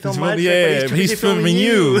 I'm trying to film he's my filming- trip, yeah, but he's filming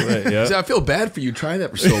you. Right, yeah. See, I feel bad for you trying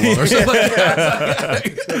that for so long. Or something like that.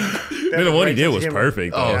 The one he did was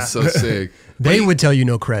perfect. Oh, though. so sick. They would tell you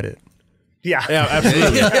no credit. Yeah. Yeah,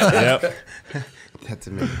 absolutely. Yep. That's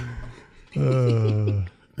amazing.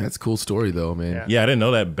 That's a cool story, though, man. Yeah, I didn't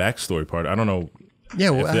know that backstory part. I don't know. Yeah,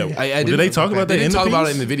 well, if that- I did they talk about that They in didn't the talk about it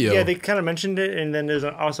piece? in the video. Yeah, they kind of mentioned it, and then there's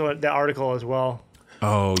also the article as well.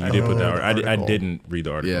 Oh, you did put that. I article. didn't read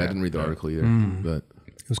the article. Yeah, I didn't read the article either. But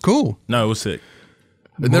it was cool. No, it was sick.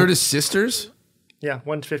 and they're just sisters. Yeah,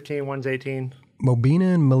 one's 15, one's 18.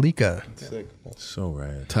 Mobina and Malika. Sick. So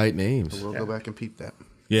rad. Tight names. We'll go back and peep that.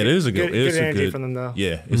 Yeah, it is a good. Good It's a energy good from them, though.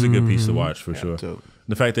 Yeah, it's a good piece to watch for sure. dope.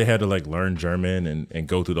 The fact they had to like learn German and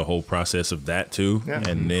go through the whole process of that too, Yeah.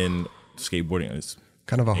 and then skateboarding is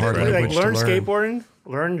Kind of a hard Like, language learn to learn. skateboarding,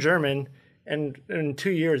 learn German, and in 2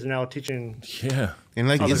 years now teaching. yeah. And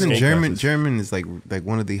like, Other isn't skate German? classes. German is like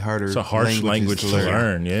one of the harder. It's a harsh language to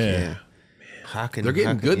learn. Yeah. How can They're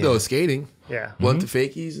getting good though at skating. Yeah. Blunt to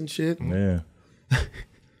fakies and shit. Yeah.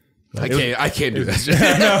 I can't do that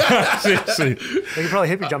shit. Seriously. They could probably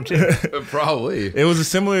hippie jump too. Probably. It was a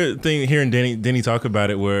similar thing hearing Denny talk about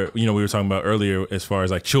it where, we were talking about earlier as far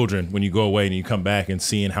as like children, when you go away and you come back and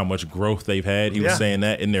seeing how much growth they've had. He was Yeah. saying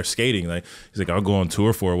that in their skating. Like, he's like, I'll go on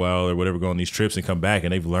tour for a while or whatever, go on these trips and come back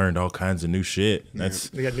and they've learned all kinds of new shit. That's,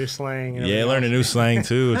 They got new slang. And yeah, everything learning else. new slang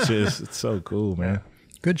too. It's so cool, man.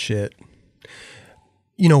 Good shit.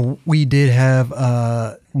 We did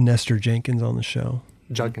have Nestor Judkins on the show.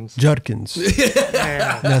 Judkins. Judkins.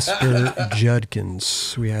 Man, Nestor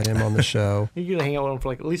Judkins. We had him on the show. you gotta hang out with him for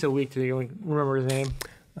like at least a week to remember his name.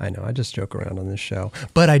 I know, I just joke around on this show.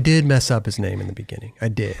 But I did mess up his name in the beginning. I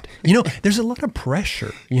did. There's a lot of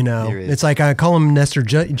pressure, There is. It's like I call him Nestor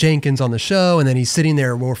Jenkins on the show, and then he's sitting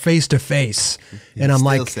there, we're face to face. And I'm still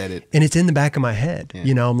like, said it. and it's in the back of my head.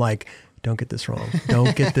 Yeah. I'm like, don't get this wrong.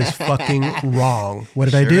 Don't get this fucking wrong. What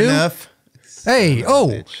did I Sure do? enough. Hey, this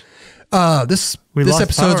lost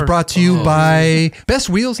episode's power. brought to you by Best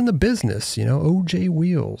Wheels in the Business, OJ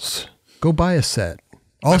Wheels. Go buy a set.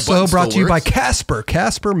 Also button brought to still you by works.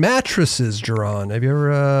 Casper mattresses, JERON. Have you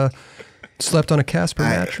ever slept on a Casper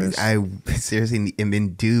mattress? I seriously am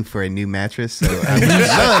in due for a new mattress, so I would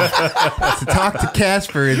love to talk to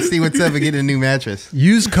Casper and see what's up and get a new mattress.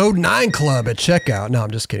 Use code 9CLUB at checkout. No,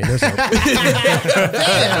 I'm just kidding. There's no.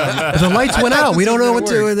 The lights went out. We don't know what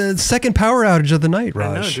to. The second power outage of the night,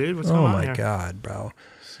 Raj. I know, dude. What's oh going on my here? God, bro.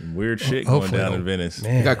 Some weird shit going Hopefully down they'll- in Venice. I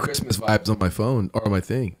Man. got Christmas vibes on my phone or on my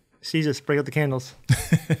thing. STEEZUS, break out the candles.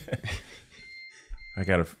 I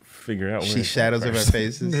gotta figure out. She shadows of our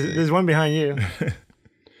faces. There's one behind you.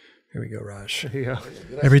 Here we go, Raj. There you go.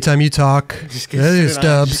 Every time you talk, there's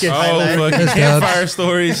Stubbs. Just get Oh, highlighted. fucking There's campfire Dubs.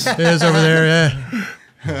 stories. There's over there, yeah.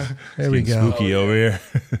 There we go. Spooky over here.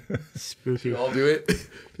 Spooky. I'll do it.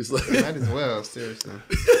 Just like Might as well, seriously.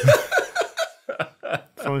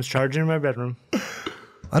 Phone's charging in my bedroom.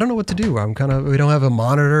 I don't know what to do. We don't have a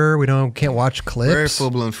monitor. Can't watch We're clips.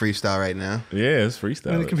 full blown freestyle right now. Yeah, it's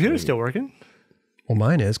freestyle. And the computer's still working. Well,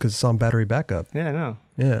 mine is because it's on battery backup. Yeah, I know.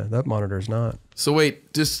 Yeah, that monitor's not. so.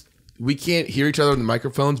 Wait, we can't hear each other on the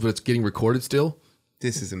microphones, but it's getting recorded still.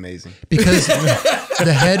 This is amazing. Because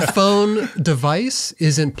the headphone device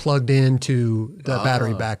isn't plugged into the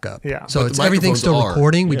battery backup. Yeah. So But it's the everything's still microphones are.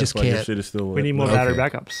 recording. We Yeah, just like your can't. shit is still We need more Okay. battery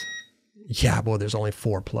backups. Yeah, well, there's only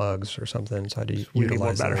 4 plugs or something, so I had to need more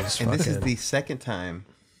utilize batteries. those. And this is fucking- the second time.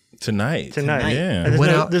 tonight. Tonight. Yeah. And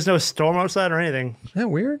Went out- there's no storm outside or anything. Isn't that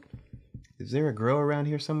weird? Is there a grow around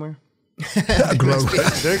here somewhere? There could Must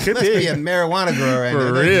be a marijuana grower around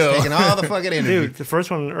here. They're real. just taking all the fucking energy. Dude, the first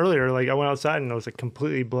one earlier, like I went outside and it was like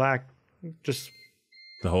completely black. Just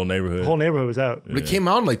The whole neighborhood. the whole neighborhood was out. But it came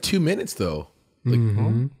out in like 2 minutes though. Like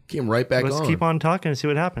came right back Let's on. keep on talking and see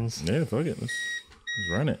what happens. Yeah, fuck it. Let's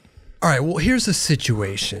run it. All right, well, here's the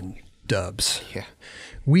situation, Dubs. Yeah.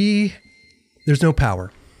 There's no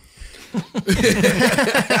power. I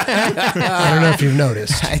don't know if you've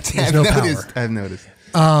noticed. There's I've no noticed. power. I've noticed.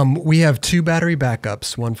 We have 2 battery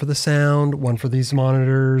backups, one for the sound, one for these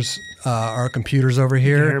monitors, our computers over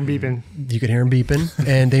Hear here. him beeping. You can hear them beeping,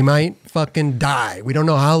 and they might fucking die. We don't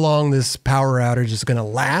know how long this power outage is going to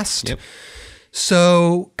last. Yep.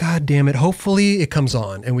 So, God damn it. Hopefully it comes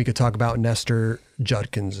on and we could talk about Nestor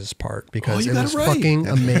Judkins' part because you it got was it right. fucking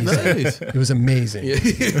amazing. Nice. It was amazing. Thank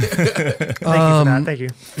you for that. Thank you.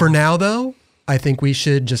 For now, though, I think we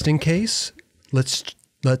should, just in case, let's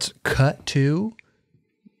cut to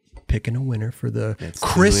picking a winner for the Let's do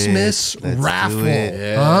Christmas it. Let's do raffle.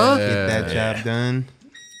 it. Huh? Get that job done.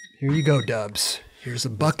 Here you go, Dubs. Here's a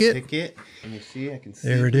bucket. Pick it. Let me see. I can see.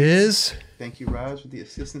 There it is. Thank you, Raj, with the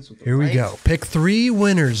assistance with the Here we lights. go. Pick 3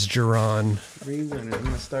 winners, JERON. 3 winners. I'm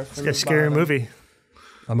gonna start from It's a the scary bottom. movie.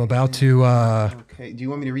 I'm about to Okay. Do you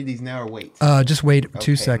want me to read these now or wait? just wait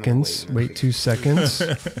 2 Okay, seconds. I'm gonna Wait 2 seconons.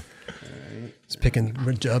 It's picking.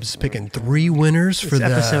 Dub's picking 3 winners for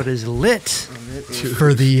This episode the is lit.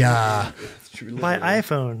 for the. My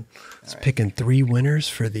iPhone. It's picking 3 winners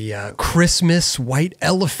for the Christmas white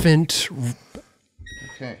elephant.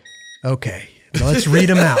 Okay. Okay, now let's read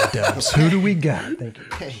them out, Dubs. Who do we got? Thank you.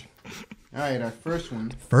 Okay. All right. Our first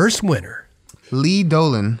one. First winner. Lee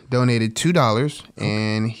Dolan donated $2,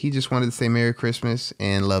 and he just wanted to say Merry Christmas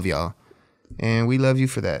and love y'all. And we love you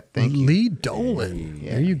for that. Thank you. Lee Dolan.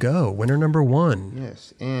 There you go. Winner number 1.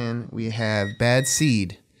 Yes. And we have Bad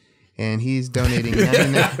Seed, and he's donating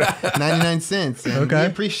 99 cents. And Okay. we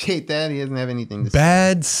appreciate that. He doesn't have anything to say.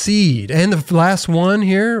 Bad Seed. And the last one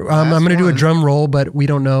here, I'm going to do a one. drum roll, but we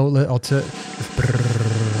don't know. And And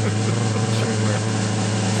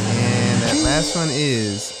that last one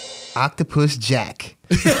is Octopus Jack.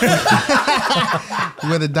 With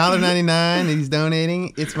 $1.99 and he's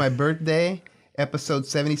donating. It's my birthday. Episode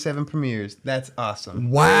 77 premieres. That's awesome.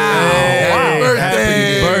 wow.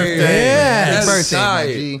 Happy birthday! Yes. Birthday, my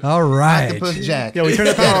Right. G. All right. Octopus Jack. Yeah, we turned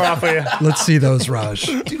the power off for you. Let's see those, Raj.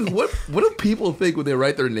 Dude, what do people think when they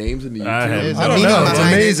write their names in the I YouTube? have- There's I a don't meaning know. It's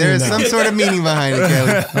behind it. amazing There's now. some sort of meaning behind it,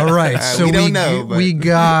 Kelly. All right. So we don't know, but we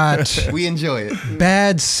got we enjoy it.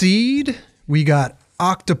 Bad Seed. We got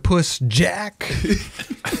Octopus Jack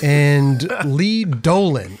and Lee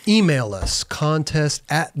Dolan. Email us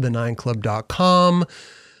contest@the9club.com.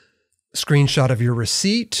 Screenshot of your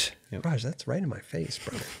receipt. Raj, that's right in my face,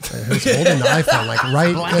 bro. I was holding the iPhone like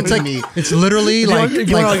right. It's like me. it's literally like,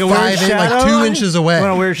 You want like a weird 5 in, like shadow? 2 inches away. You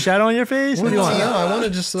want a weird shadow on your face? What do you want? No, I want to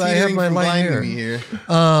just. I have Teetering my from light blinding here. me here.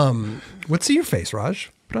 Let's see your face,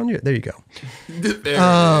 Raj. Put on your. There you go.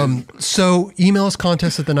 There. So email us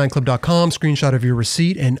contest@the9club.com, screenshot of your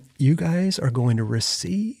receipt, and you guys are going to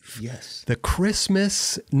receive the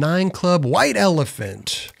Christmas 9 Club White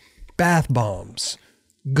Elephant bath bombs,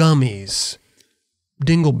 gummies,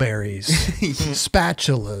 dingleberries,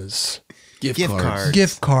 spatulas, Gift Gift cards. cards.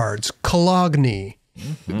 gift cards, cologne,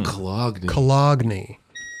 Cologne.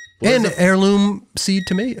 and heirloom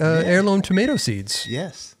heirloom tomato seeds.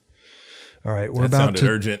 Yes. All right, we're That about sounded to.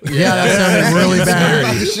 urgent. Yeah, that sounded really We're about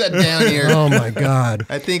bad. to shut down here. Oh my God.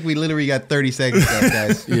 I think we literally got 30 seconds left,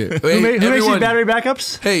 guys. Yeah. Who, Hey, who makes everyone, these battery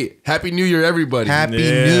backups? hey, Happy New Year, everybody. Happy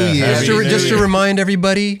Yeah, New Year. happy Just to remind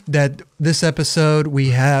everybody that this episode we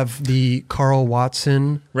have the Carl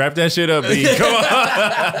Watson. Wrap that shit up, B. Come on.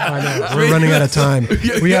 I know we're running out of time.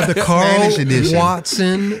 We have the Carl Spanish edition.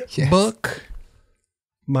 Watson Yes. book.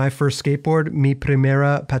 My first skateboard, Mi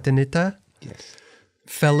Primera Patineta. Yes.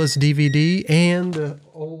 Fellas DVD and the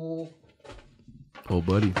old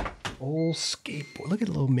buddy. skateboard. Look at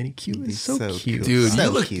the little mini cute. It's so, so cute. Dude,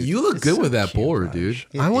 So you cute. look good with that board, dude.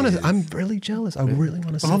 I want to. I'm really jealous. I really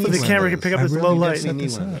want to see. Hopefully the this. camera can pick up I this really low need to light. set We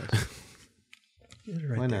this need one. up. Get it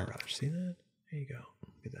right Why there, not? Raj. See that? There you go.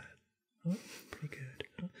 Look at that. Oh, pretty good.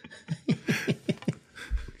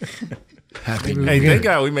 Happy New Hey, Year. thank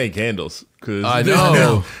God we make candles. Cause I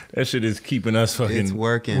know. that shit is keeping us fucking. It's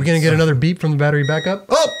working. We're gonna get another beep from the battery backup.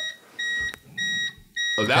 Oh,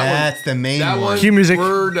 Oh, That's the main that one. one. Cue music.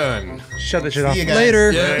 We're done. Shut that shit off. See you guys.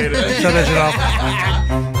 later. Yeah. Shut that shit off.